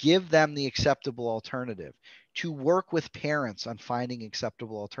 is to give them the acceptable alternative, to work with parents on finding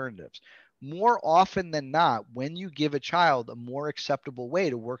acceptable alternatives. More often than not, when you give a child a more acceptable way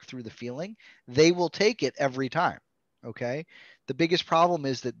to work through the feeling, they will take it every time. Okay. The biggest problem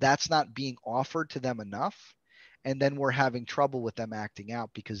is that that's not being offered to them enough. And then we're having trouble with them acting out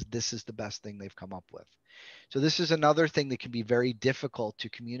because this is the best thing they've come up with. So this is another thing that can be very difficult to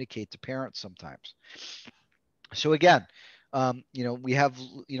communicate to parents sometimes. So again, we have,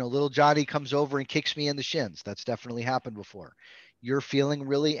 little Johnny comes over and kicks me in the shins. That's definitely happened before. You're feeling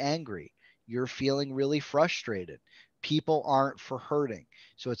really angry. You're feeling really frustrated. People aren't for hurting.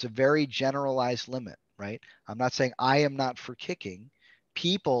 So it's a very generalized limit, right? I'm not saying I am not for kicking.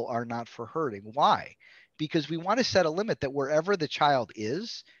 People are not for hurting. Why? Because we want to set a limit that wherever the child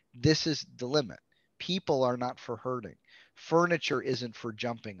is, this is the limit. People are not for hurting. Furniture isn't for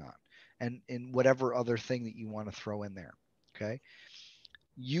jumping on, and in whatever other thing that you want to throw in there. Okay.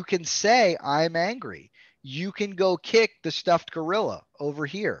 You can say, I'm angry. You can go kick the stuffed gorilla over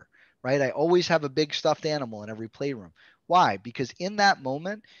here, right? I always have a big stuffed animal in every playroom. Why? Because in that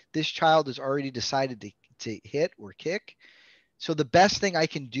moment, this child has already decided to hit or kick. So the best thing I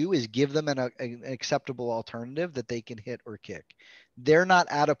can do is give them an acceptable alternative that they can hit or kick. They're not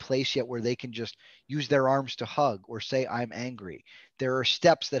at a place yet where they can just use their arms to hug or say, I'm angry. There are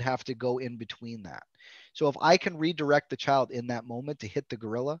steps that have to go in between that. So if I can redirect the child in that moment to hit the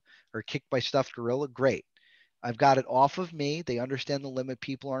gorilla or kick my stuffed gorilla, great. I've got it off of me. They understand the limit.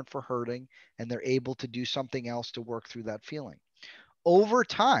 People aren't for hurting, and they're able to do something else to work through that feeling. Over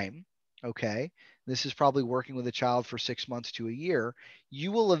time, okay, this is probably working with a child for 6 months to a year,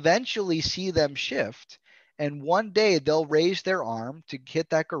 you will eventually see them shift. And one day they'll raise their arm to hit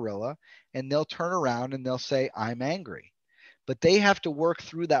that gorilla, and they'll turn around and they'll say, I'm angry. But they have to work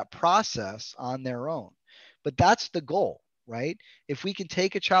through that process on their own. But that's the goal, right? If we can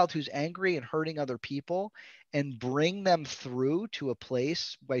take a child who's angry and hurting other people and bring them through to a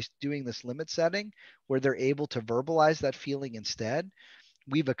place by doing this limit setting where they're able to verbalize that feeling instead,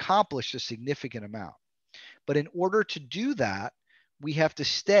 we've accomplished a significant amount. But in order to do that, we have to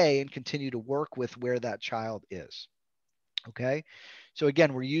stay and continue to work with where that child is. Okay. So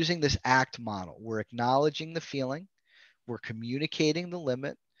again, we're using this ACT model. We're acknowledging the feeling, we're communicating the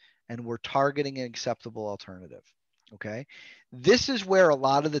limit, and we're targeting an acceptable alternative. Okay. This is where a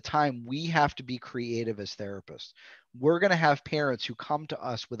lot of the time we have to be creative as therapists. We're going to have parents who come to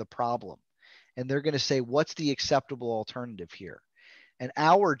us with a problem, and they're going to say, what's the acceptable alternative here? And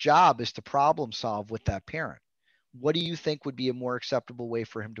our job is to problem solve with that parent. What do you think would be a more acceptable way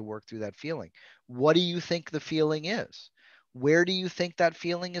for him to work through that feeling? What do you think the feeling is? Where do you think that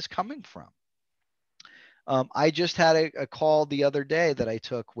feeling is coming from? I just had a call the other day that I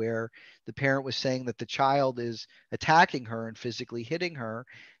took where the parent was saying that the child is attacking her and physically hitting her.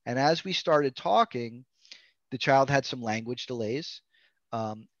 And as we started talking, the child had some language delays.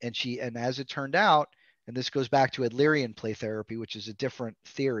 And as it turned out, and this goes back to Adlerian play therapy, which is a different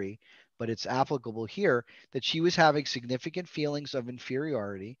theory, but it's applicable here, that she was having significant feelings of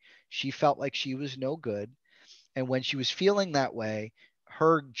inferiority. She felt like she was no good. And when she was feeling that way,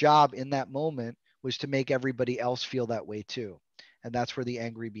 her job in that moment was to make everybody else feel that way too. And that's where the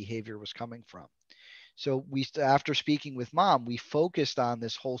angry behavior was coming from. So after speaking with mom, we focused on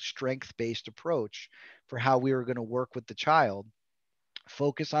this whole strength-based approach for how we were going to work with the child.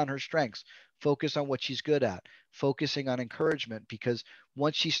 Focus on her strengths, focus on what she's good at, focusing on encouragement, because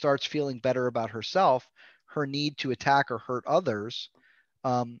once she starts feeling better about herself, her need to attack or hurt others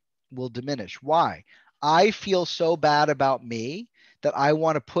will diminish. Why? I feel so bad about me that I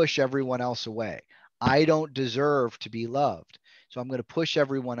want to push everyone else away. I don't deserve to be loved. So I'm going to push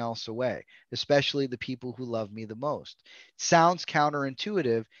everyone else away, especially the people who love me the most. It sounds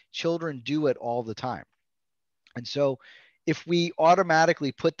counterintuitive. Children do it all the time. And so if we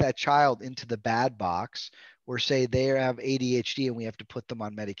automatically put that child into the bad box, or say they have ADHD and we have to put them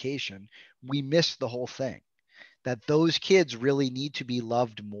on medication, we miss the whole thing. That those kids really need to be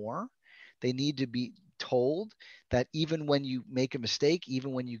loved more. They need to be told that even when you make a mistake,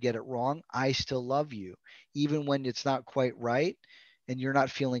 even when you get it wrong, I still love you. Even when it's not quite right and you're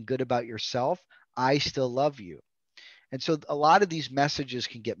not feeling good about yourself, I still love you. And so a lot of these messages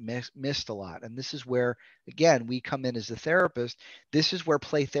can get missed a lot. And this is where, again, we come in as a therapist. This is where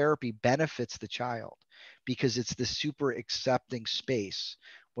play therapy benefits the child, because it's the super accepting space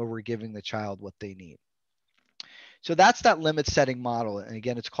where we're giving the child what they need. So that's that limit setting model. And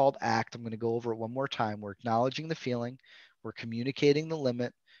again, it's called ACT. I'm going to go over it one more time. We're acknowledging the feeling, we're communicating the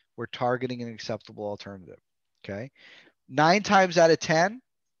limit, we're targeting an acceptable alternative. Okay. 9 times out of 10,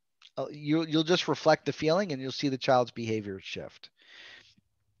 you'll just reflect the feeling and you'll see the child's behavior shift.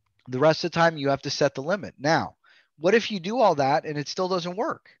 The rest of the time, you have to set the limit. Now, what if you do all that and it still doesn't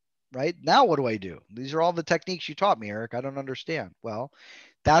work? Right? Now, what do I do? These are all the techniques you taught me, Eric. I don't understand. Well,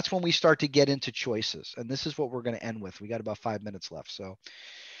 that's when we start to get into choices. And this is what we're going to end with. We got about 5 minutes left. So,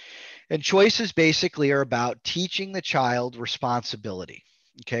 and choices basically are about teaching the child responsibility.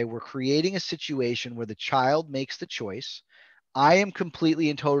 Okay. We're creating a situation where the child makes the choice. I am completely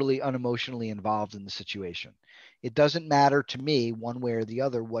and totally unemotionally involved in the situation. It doesn't matter to me one way or the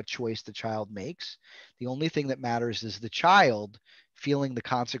other what choice the child makes. The only thing that matters is the child feeling the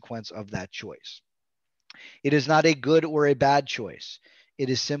consequence of that choice. It is not a good or a bad choice. It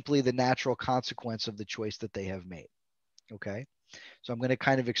is simply the natural consequence of the choice that they have made. Okay. So I'm going to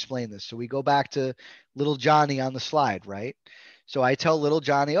kind of explain this. So we go back to little Johnny on the slide, right? So I tell little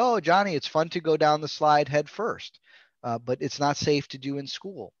Johnny, oh, Johnny, it's fun to go down the slide head first, but it's not safe to do in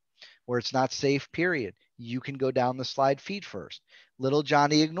school, or it's not safe, period. You can go down the slide feet first. Little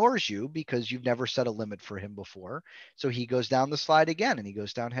Johnny ignores you because you've never set a limit for him before. So he goes down the slide again and he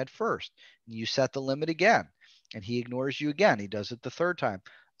goes down head first. And you set the limit again and he ignores you again. He does it the third time.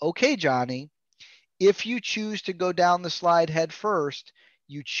 Okay, Johnny, if you choose to go down the slide head first,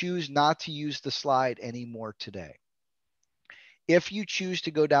 you choose not to use the slide anymore today. If you choose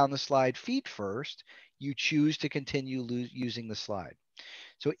to go down the slide feet first, you choose to continue using the slide.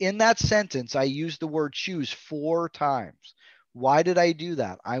 So in that sentence, I used the word choose 4 times. Why did I do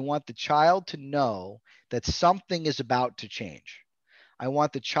that? I want the child to know that something is about to change. I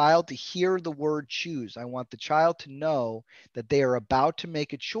want the child to hear the word choose. I want the child to know that they are about to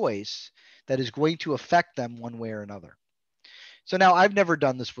make a choice that is going to affect them one way or another. So now I've never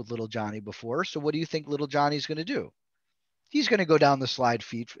done this with little Johnny before. So what do you think little Johnny's going to do? He's going to go down the slide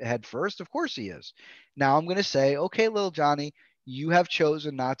feet head first. Of course he is. Now I'm going to say, okay, little Johnny, you have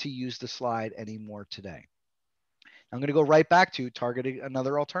chosen not to use the slide anymore today. I'm going to go right back to targeting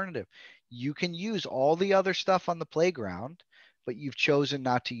another alternative. You can use all the other stuff on the playground, but you've chosen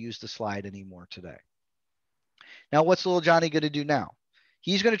not to use the slide anymore today. Now, what's little Johnny going to do now?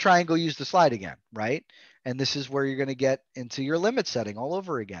 He's going to try and go use the slide again, right? And this is where you're going to get into your limit setting all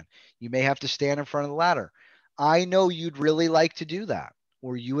over again. You may have to stand in front of the ladder. I know you'd really like to do that,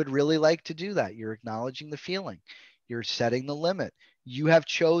 or you would really like to do that. You're acknowledging the feeling. You're setting the limit. You have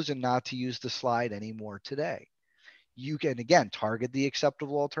chosen not to use the slide anymore today. You can, again, target the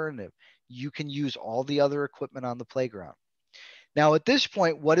acceptable alternative. You can use all the other equipment on the playground. Now, at this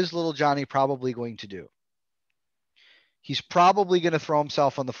point, what is little Johnny probably going to do? He's probably going to throw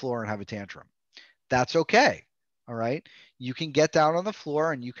himself on the floor and have a tantrum. That's okay. All right. You can get down on the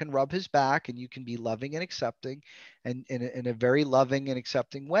floor and you can rub his back and you can be loving and accepting. And in a very loving and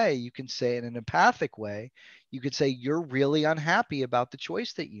accepting way, you can say, in an empathic way, you could say, you're really unhappy about the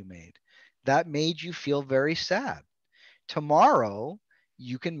choice that you made. That made you feel very sad. Tomorrow,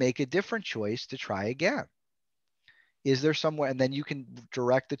 you can make a different choice to try again. Is there somewhere? And then you can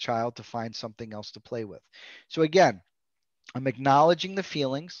direct the child to find something else to play with. So again, I'm acknowledging the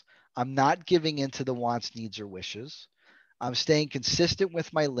feelings. I'm not giving into the wants, needs, or wishes. I'm staying consistent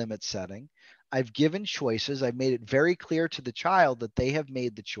with my limit setting. I've given choices. I've made it very clear to the child that they have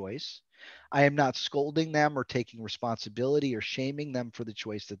made the choice. I am not scolding them or taking responsibility or shaming them for the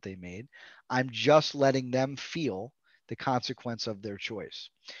choice that they made. I'm just letting them feel the consequence of their choice.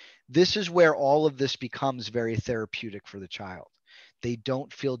 This is where all of this becomes very therapeutic for the child. They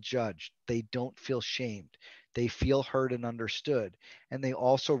don't feel judged. They don't feel shamed. They feel heard and understood. And they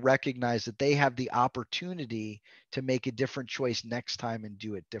also recognize that they have the opportunity to make a different choice next time and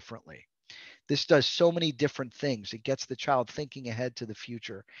do it differently. This does so many different things. It gets the child thinking ahead to the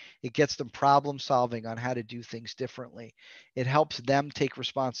future. It gets them problem solving on how to do things differently. It helps them take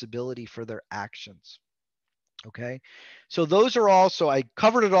responsibility for their actions. Okay, so those are all, so I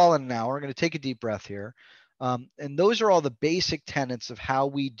covered it all in an hour. I'm going to take a deep breath here. And those are all the basic tenets of how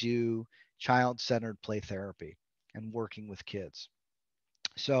we do child-centered play therapy and working with kids.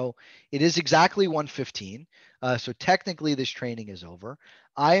 So it is exactly 1:15. So technically this training is over.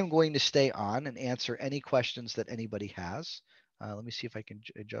 I am going to stay on and answer any questions that anybody has. Let me see if I can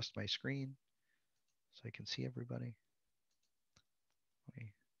adjust my screen so I can see everybody. Let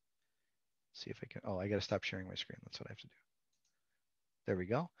me see if I can, oh, I got to stop sharing my screen. That's what I have to do. There we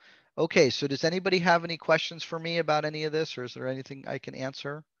go. Okay, so does anybody have any questions for me about any of this, or is there anything I can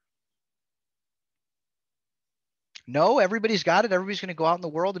answer? No, everybody's got it. Everybody's going to go out in the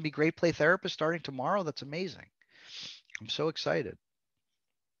world and be great play therapists starting tomorrow. That's amazing. I'm so excited.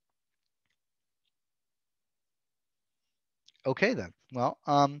 Okay then. Well,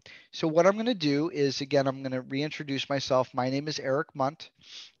 so what I'm going to do is, again, I'm going to reintroduce myself. My name is Eric Munt.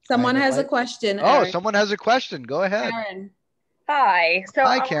 Someone has a question, Oh, Eric. someone has a question. Go ahead. Karen. Hi. So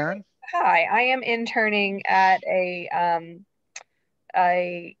Hi, Karen. hi. I am interning at a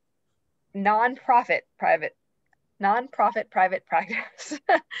nonprofit private practice.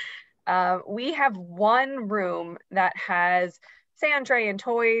 We have one room that has sand tray and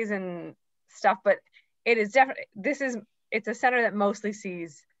toys and stuff, but it is definitely, it's a center that mostly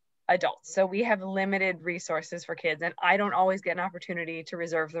sees adults. So we have limited resources for kids, and I don't always get an opportunity to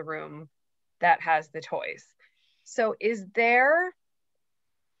reserve the room that has the toys. So is there,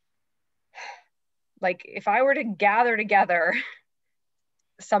 like, if I were to gather together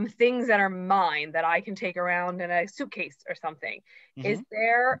some things that are mine that I can take around in a suitcase or something, is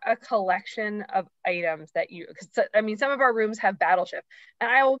there a collection of items that you, I mean, some of our rooms have Battleship,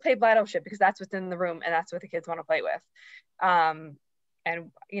 and I will play Battleship because that's what's in the room and that's what the kids want to play with.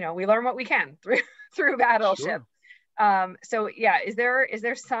 And you know, we learn what we can through Battleship. Sure. So yeah, is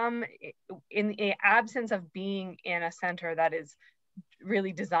there some, in the absence of being in a center that is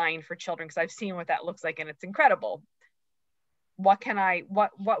really designed for children, because I've seen what that looks like and it's incredible, what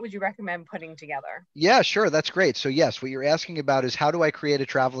would you recommend putting together? Yeah, sure. That's great. So yes, what you're asking about is how do I create a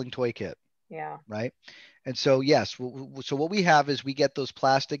traveling toy kit? Yeah. Right. And so, yes, so what we have is we get those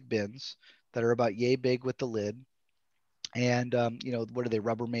plastic bins that are about yay big with the lid. And, you know, what are they,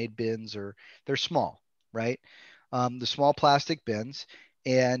 Rubbermaid bins, or they're small, right? The small plastic bins.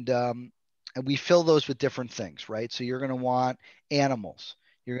 And we fill those with different things, right? So you're going to want animals.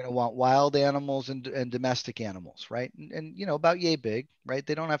 You're going to want wild animals and domestic animals, right? And, you know, about yay big, right?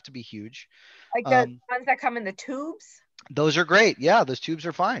 They don't have to be huge. Like the ones that come in the tubes? Those are great. Yeah, those tubes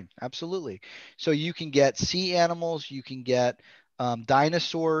are fine. Absolutely. So you can get sea animals, you can get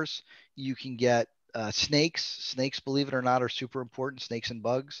dinosaurs, you can get snakes. Snakes, believe it or not, are super important. Snakes and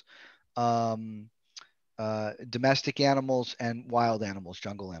bugs. Um, Domestic animals and wild animals,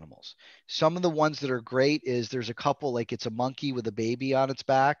 jungle animals. Some of the ones that are great is there's a couple, like it's a monkey with a baby on its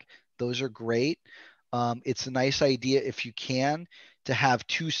back. Those are great. It's a nice idea, if you can, to have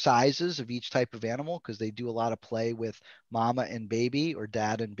two sizes of each type of animal, because they do a lot of play with mama and baby or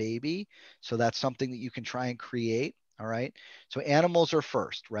dad and baby. So that's something that you can try and create. All right. So animals are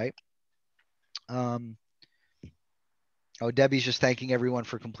first, right? Oh, Debbie's just thanking everyone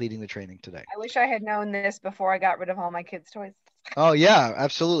for completing the training today. I wish I had known this before I got rid of all my kids' toys. Oh yeah,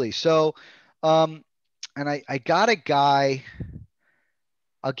 absolutely. So, and I got a guy,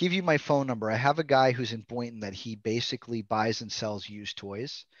 I'll give you my phone number. I have a guy who's in Boynton that he basically buys and sells used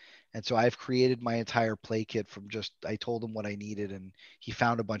toys. And so I've created my entire play kit from just, I told him what I needed and he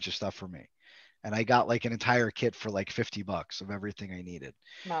found a bunch of stuff for me. And I got like an entire kit for like $50 of everything I needed.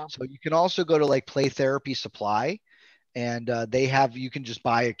 Wow. So you can also go to like Play Therapy Supply, and they have, you can just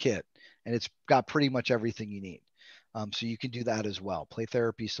buy a kit and it's got pretty much everything you need. So you can do that as well.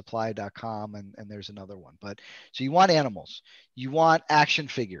 Playtherapysupply.com, and there's another one. But so you want animals, you want action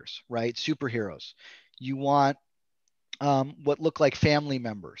figures, right? Superheroes. You want what look like family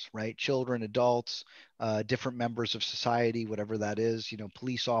members, right? Children, adults, different members of society, whatever that is, you know,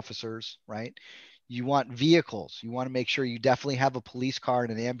 police officers, right? You want vehicles. You want to make sure you definitely have a police car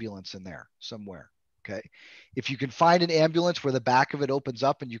and an ambulance in there somewhere. Okay. If you can find an ambulance where the back of it opens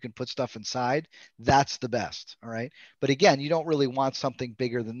up and you can put stuff inside, that's the best. All right. But again, you don't really want something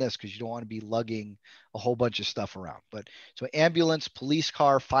bigger than this because you don't want to be lugging a whole bunch of stuff around. But so ambulance, police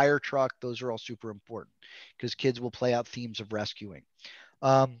car, fire truck, those are all super important because kids will play out themes of rescuing.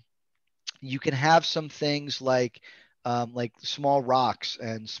 You can have some things like small rocks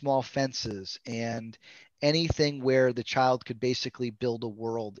and small fences anything where the child could basically build a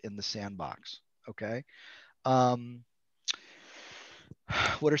world in the sandbox. Okay. Um,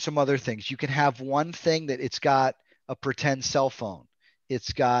 what are some other things? You can have one thing that it's got a pretend cell phone.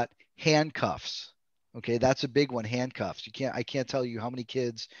 It's got handcuffs. Okay, that's a big one, handcuffs. I can't tell you how many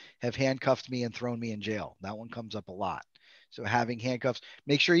kids have handcuffed me and thrown me in jail. That one comes up a lot. So having handcuffs,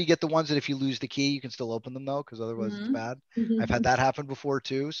 make sure you get the ones that if you lose the key, you can still open them though, because otherwise it's bad. I've had that happen before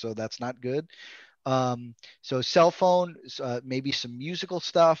too, so that's not good. So cell phone, maybe some musical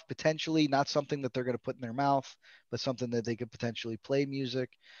stuff, potentially not something that they're going to put in their mouth, but something that they could potentially play music.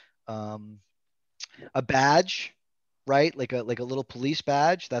 Um, a badge, right? Like a little police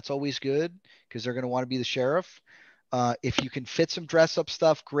badge. That's always good because they're going to want to be the sheriff. If you can fit some dress up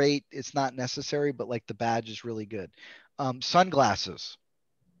stuff, great. It's not necessary, but like the badge is really good. Sunglasses,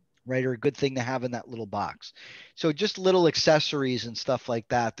 right, are a good thing to have in that little box. So just little accessories and stuff like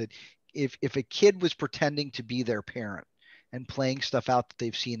that, that if a kid was pretending to be their parent and playing stuff out that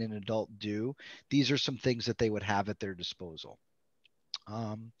they've seen an adult do, these are some things that they would have at their disposal.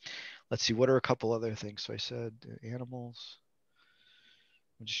 Let's see, what are a couple other things? So I said animals.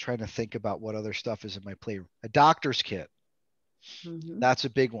 I'm just trying to think about what other stuff is in my play. A doctor's kit. That's a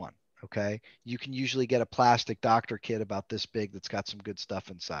big one. Okay. You can usually get a plastic doctor kit about this big that's got some good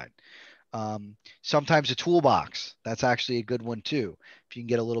stuff inside. Sometimes a toolbox. That's actually a good one too. If you can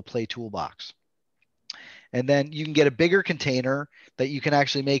get a little play toolbox. And then you can get a bigger container that you can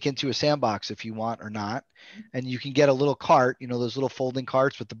actually make into a sandbox if you want or not. And you can get a little cart, you know, those little folding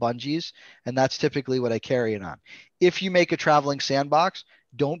carts with the bungees. And that's typically what I carry it on. If you make a traveling sandbox,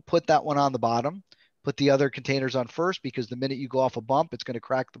 don't put that one on the bottom. Put the other containers on first, because the minute you go off a bump, it's going to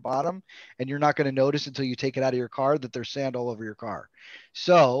crack the bottom. And you're not going to notice until you take it out of your car that there's sand all over your car.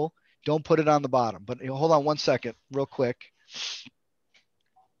 So don't put it on the bottom. But hold on one second, real quick.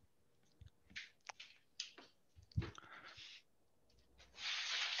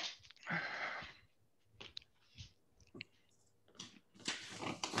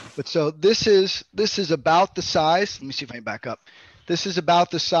 But so this is about the size. Let me see if I can back up. This is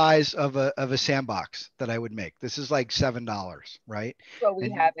about the size of a sandbox that I would make. This is like $7, right? Well, we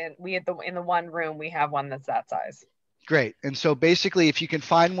And haven't. We in the one room we have one that's that size. great. And so basically, if you can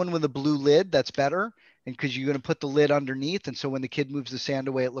find one with a blue lid, that's better. And because you're going to put the lid underneath, and so when the kid moves the sand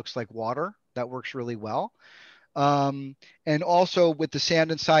away, it looks like water. That works really well. And also with the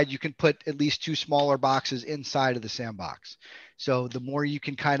sand inside, you can put at least 2 smaller boxes inside of the sandbox. So the more you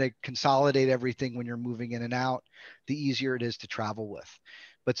can kind of consolidate everything when you're moving in and out, the easier it is to travel with.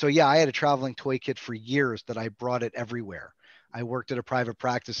 But so, yeah, I had a traveling toy kit for years that I brought it everywhere. I worked at a private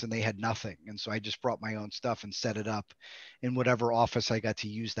practice and they had nothing. And so I just brought my own stuff and set it up in whatever office I got to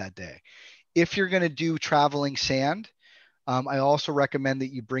use that day. If you're going to do traveling sand, I also recommend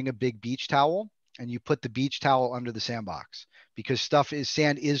that you bring a big beach towel and you put the beach towel under the sandbox, because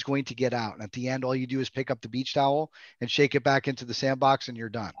sand is going to get out. And at the end, all you do is pick up the beach towel and shake it back into the sandbox and you're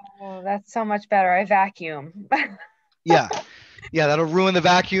done. Oh, that's so much better. I vacuum. Yeah. Yeah, that'll ruin the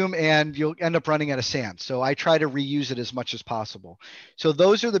vacuum and you'll end up running out of sand. So I try to reuse it as much as possible. So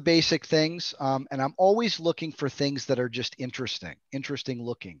those are the basic things. And I'm always looking for things that are just interesting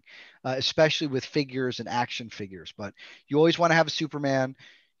looking, especially with figures and action figures. But you always want to have a Superman.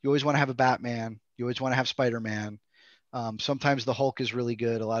 You always want to have a Batman. You always want to have Spider-Man. Sometimes the Hulk is really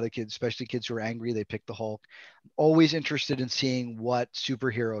good. A lot of kids, especially kids who are angry, they pick the Hulk. Always interested in seeing what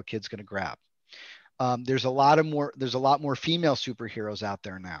superhero a kid's going to grab. There's a lot more female superheroes out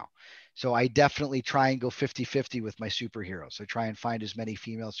there now. So I definitely try and go 50-50 with my superheroes. I try and find as many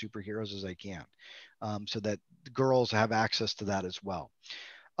female superheroes as I can, so that the girls have access to that as well.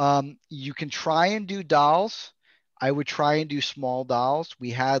 You can try and do dolls. I would try and do small dolls.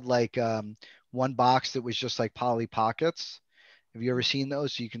 We had like one box that was just like Polly Pockets. Have you ever seen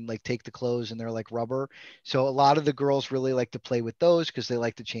those? So you can like take the clothes and they're like rubber. So a lot of the girls really like to play with those because they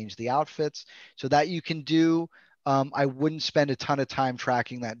like to change the outfits. So that you can do. I wouldn't spend a ton of time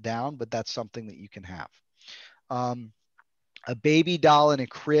tracking that down, but that's something that you can have. A baby doll in a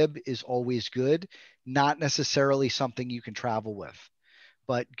crib is always good. Not necessarily something you can travel with,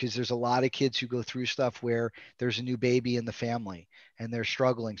 but because there's a lot of kids who go through stuff where there's a new baby in the family and they're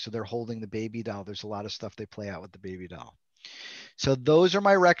struggling. So they're holding the baby doll. There's a lot of stuff they play out with the baby doll. So those are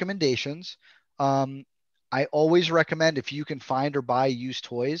my recommendations. I always recommend, if you can find or buy used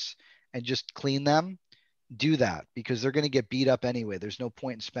toys and just clean them, do that, because they're going to get beat up anyway. There's no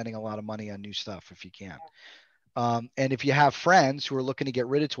point in spending a lot of money on new stuff if you can. And if you have friends who are looking to get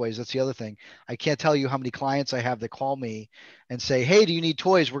rid of toys, that's the other thing. I can't tell you how many clients I have that call me and say, hey, do you need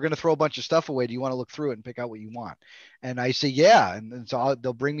toys? We're going to throw a bunch of stuff away. Do you want to look through it and pick out what you want? And I say, yeah. And so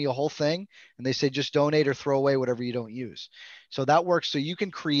they'll bring me a whole thing and they say, just donate or throw away whatever you don't use. So that works. So you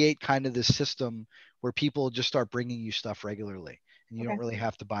can create kind of this system where people just start bringing you stuff regularly and you don't really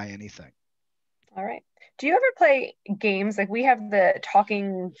have to buy anything. All right. Do you ever play games? Like we have the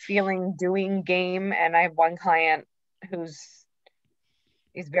talking, feeling, doing game, and I have one client who's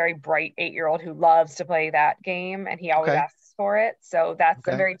very bright 8-year-old who loves to play that game, and he always asks for it. So that's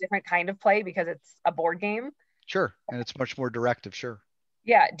a very different kind of play because it's a board game. Sure, and it's much more directive. Sure.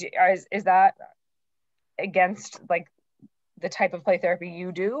 Yeah. Is that against like the type of play therapy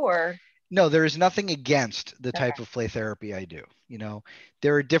you do, or? No, there is nothing against the type of play therapy I do. You know,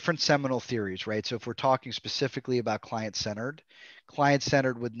 there are different seminal theories, right? So if we're talking specifically about client-centered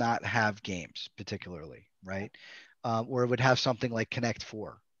would not have games particularly, right? Or it would have something like Connect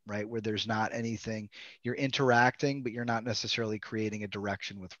 4, right? Where there's not anything, you're interacting, but you're not necessarily creating a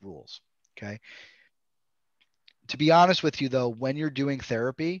direction with rules, okay? To be honest with you though, when you're doing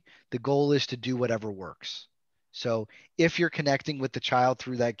therapy, the goal is to do whatever works. So if you're connecting with the child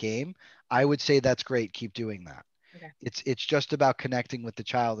through that game, I would say that's great. Keep doing that. Okay. It's just about connecting with the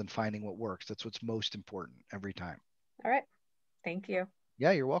child and finding what works. That's what's most important every time. All right. Thank you.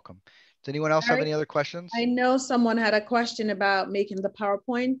 Yeah, you're welcome. Does anyone else have any other questions? I know someone had a question about making the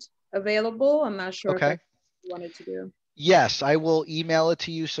PowerPoint available. I'm not sure if that's what you wanted to do. Yes, I will email it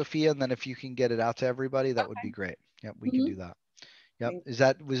to you, Sophia, and then if you can get it out to everybody, that would be great. Yep, we can do that.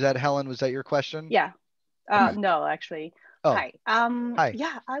 Yep. Was that Helen? Was that your question? Yeah. No, actually. Oh. Hi. Hi.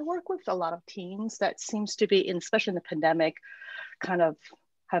 Yeah, I work with a lot of teens that seems to be, especially in the pandemic, kind of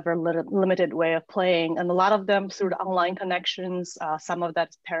have a limited way of playing. And a lot of them through the online connections, some of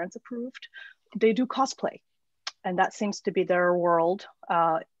that's parents approved, they do cosplay. And that seems to be their world.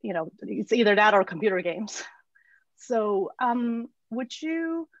 You know, it's either that or computer games. So would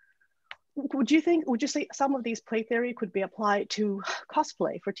you say some of these play theory could be applied to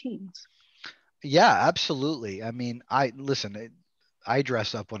cosplay for teens? Yeah, absolutely. I mean, I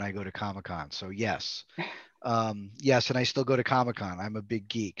dress up when I go to Comic-Con, so yes. Yes, and I still go to Comic-Con. I'm a big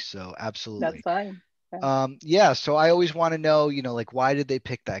geek, so absolutely. That's fine. Yeah, so I always want to know, you know, like why did they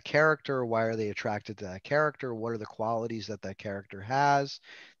pick that character? Why are they attracted to that character? What are the qualities that that character has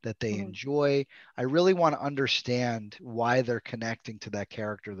that they enjoy? I really want to understand why they're connecting to that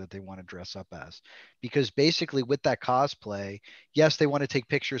character that they want to dress up as. Because basically with that cosplay, yes, they want to take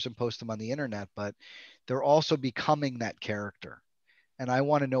pictures and post them on the internet, but they're also becoming that character. And I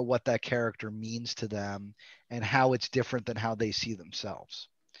want to know what that character means to them and how it's different than how they see themselves.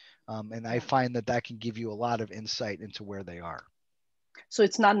 And I find that that can give you a lot of insight into where they are. So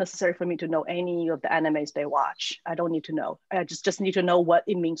it's not necessary for me to know any of the animes they watch. I don't need to know. I just need to know what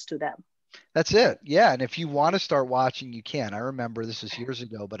it means to them. That's it. Yeah. And if you want to start watching, you can. I remember this was years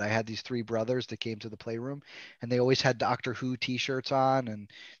ago, but I had these 3 brothers that came to the playroom and they always had Doctor Who t-shirts on and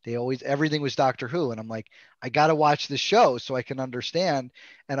everything was Doctor Who. And I'm like, I got to watch this show so I can understand.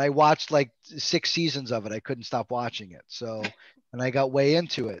 And I watched like 6 seasons of it. I couldn't stop watching it. So, and I got way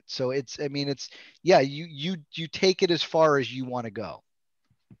into it. So yeah, you take it as far as you want to go.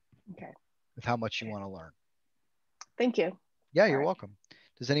 Okay. With how much you want to learn. Thank you. Yeah, you're welcome.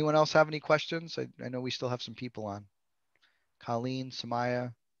 Does anyone else have any questions? I know we still have some people on. Colleen,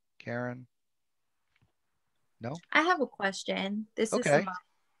 Samaya, Karen? No? I have a question. This is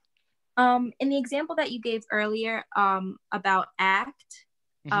Samaya. In the example that you gave earlier about ACT,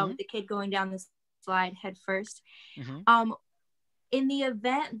 with the kid going down the slide head first, in the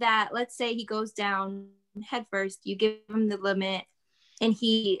event that, let's say he goes down head first, you give him the limit and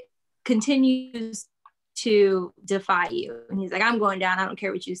he continues to defy you and he's like, I'm going down, I don't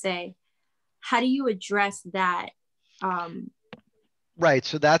care what you say. How do you address that? Right.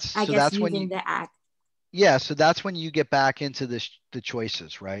 So that's when you the ACT. Yeah, so that's when you get back into the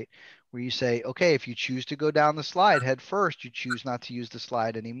choices, right? Where you say, okay, if you choose to go down the slide head first, you choose not to use the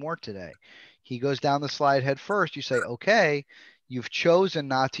slide anymore today. He goes down the slide head first, you say, okay, you've chosen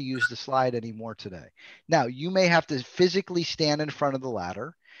not to use the slide anymore today. Now, you may have to physically stand in front of the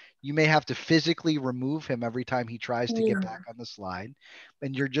ladder. You may have to physically remove him every time he tries to get back on the slide.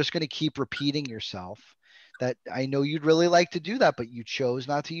 And you're just going to keep repeating yourself that I know you'd really like to do that, but you chose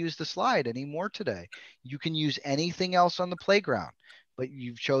not to use the slide anymore today. You can use anything else on the playground. but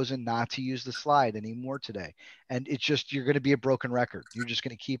you've chosen not to use the slide anymore today. And it's just, you're going to be a broken record. You're just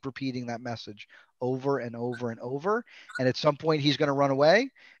going to keep repeating that message over and over and over. And at some point he's going to run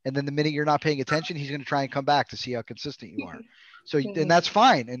away. And then the minute you're not paying attention, he's going to try and come back to see how consistent you are. So, and that's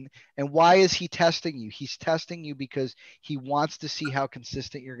fine. And why is he testing you? He's testing you because he wants to see how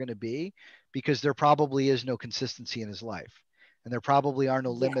consistent you're going to be, because there probably is no consistency in his life. And there probably are no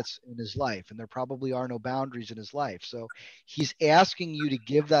limits in his life, and there probably are no boundaries in his life. So he's asking you to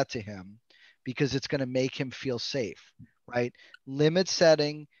give that to him because it's going to make him feel safe, right? Limit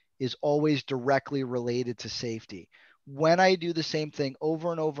setting is always directly related to safety. When I do the same thing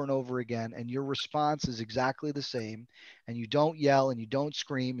over and over and over again, and your response is exactly the same, and you don't yell and you don't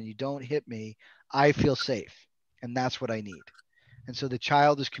scream and you don't hit me, I feel safe. And that's what I need. And so the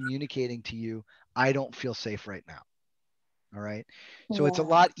child is communicating to you, I don't feel safe right now. All right. So it's a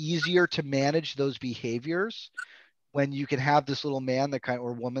lot easier to manage those behaviors when you can have this little man that kind of,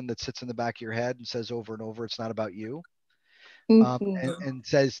 or woman that sits in the back of your head and says over and over, it's not about you. And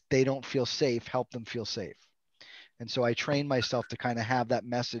says they don't feel safe, help them feel safe. And so I train myself to kind of have that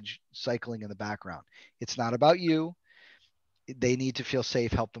message cycling in the background. It's not about you. They need to feel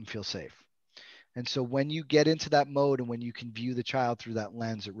safe, help them feel safe. And so when you get into that mode and when you can view the child through that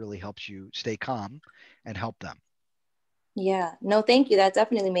lens, it really helps you stay calm and help them. Yeah, no, thank you. That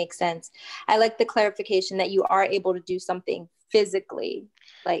definitely makes sense. I like the clarification that you are able to do something physically.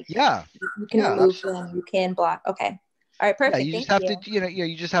 Like, you can remove them, you can block. Okay. All right, perfect. Yeah, you just have to,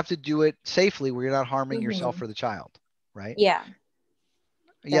 you just have to do it safely where you're not harming yourself or the child, right? Yeah.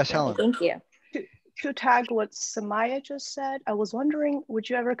 Yes, definitely. Helen. Thank you. To tag what Samaya just said, I was wondering, would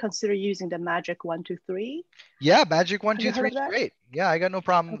you ever consider using the magic 1, 2, 3? Yeah, magic 1, 2, 3 is great. Yeah, I got no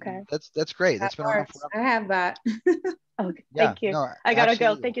problem. Okay. That's great. That's been around forever. I have that. Okay, thank you. No, I gotta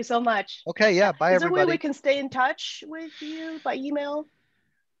go. Thank you so much. Okay, yeah, bye everybody. Is there a way we can stay in touch with you by email?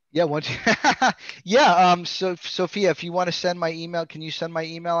 Yeah, yeah. So Sophia, if you want to send my email, can you send my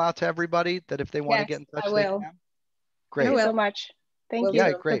email out to everybody that if they want to get in touch, I will. They can? Great. Thank you so much. Thank you.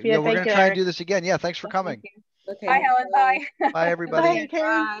 Yeah, great. Sophia, we're going to try and do this again. Yeah, thanks for coming. Okay. Bye, Helen. Bye. Bye, everybody. Bye,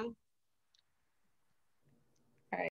 Karen. Bye.